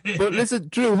 But listen,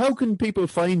 Drew, how can people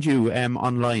find you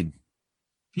online?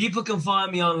 People can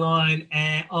find me online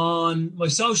on my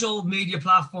social media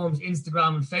platforms,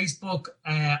 Instagram and Facebook.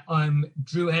 I'm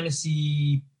Drew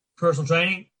Hennessy Personal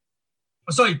Training.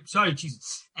 Oh, sorry,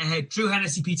 Jesus. Drew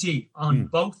Hennessy PT on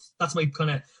both. That's my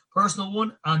kind of personal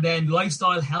one. And then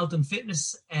Lifestyle, Health and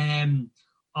Fitness on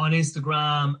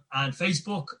Instagram and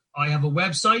Facebook. I have a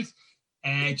website,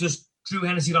 just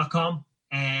drewhennessy.com.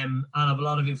 And I have a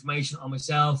lot of information on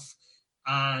myself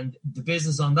and the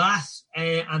business on that.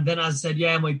 And then, as I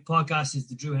said, my podcast is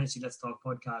the Drew Hennessy Let's Talk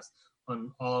podcast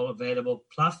on all available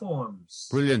platforms.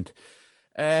 Brilliant.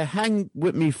 Hang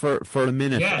with me for a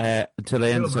minute until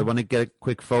I end. So I want to get a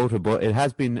quick photo, but it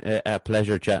has been a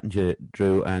pleasure chatting to you,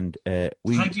 Drew. And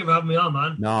thank you for having me on,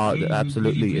 man. No,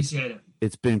 absolutely. Really appreciate it.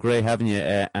 It's been great having you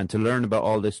and to learn about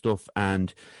all this stuff,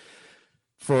 and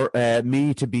for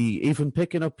me to be even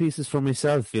picking up pieces for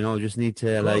myself, just need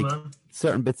to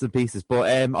certain bits and pieces. But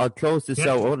I'll close this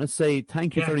out. I want to say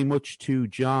thank you very much to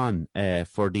John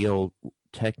for the old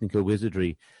technical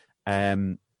wizardry.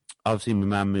 obviously my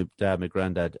mum, my dad, my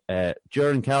granddad. Ger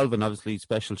and Calvin, obviously,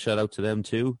 special shout out to them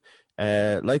too.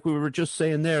 Like we were just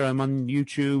saying there, I'm on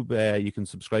YouTube. You can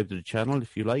subscribe to the channel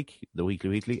if you like, the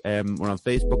Wheatley. We're on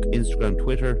Facebook, Instagram,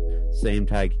 Twitter, same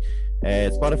tag.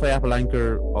 Spotify, Apple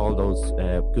Anchor, all those,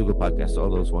 Google Podcasts, all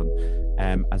those ones.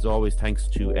 As always, thanks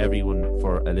to everyone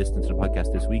for listening to the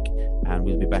podcast this week, and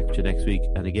we'll be back to you next week.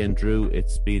 And again, Drew,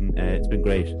 it's been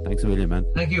great. Thanks a million, man.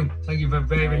 Thank you very,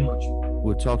 very much.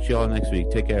 We'll talk to you all next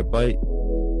week. Take care. Bye.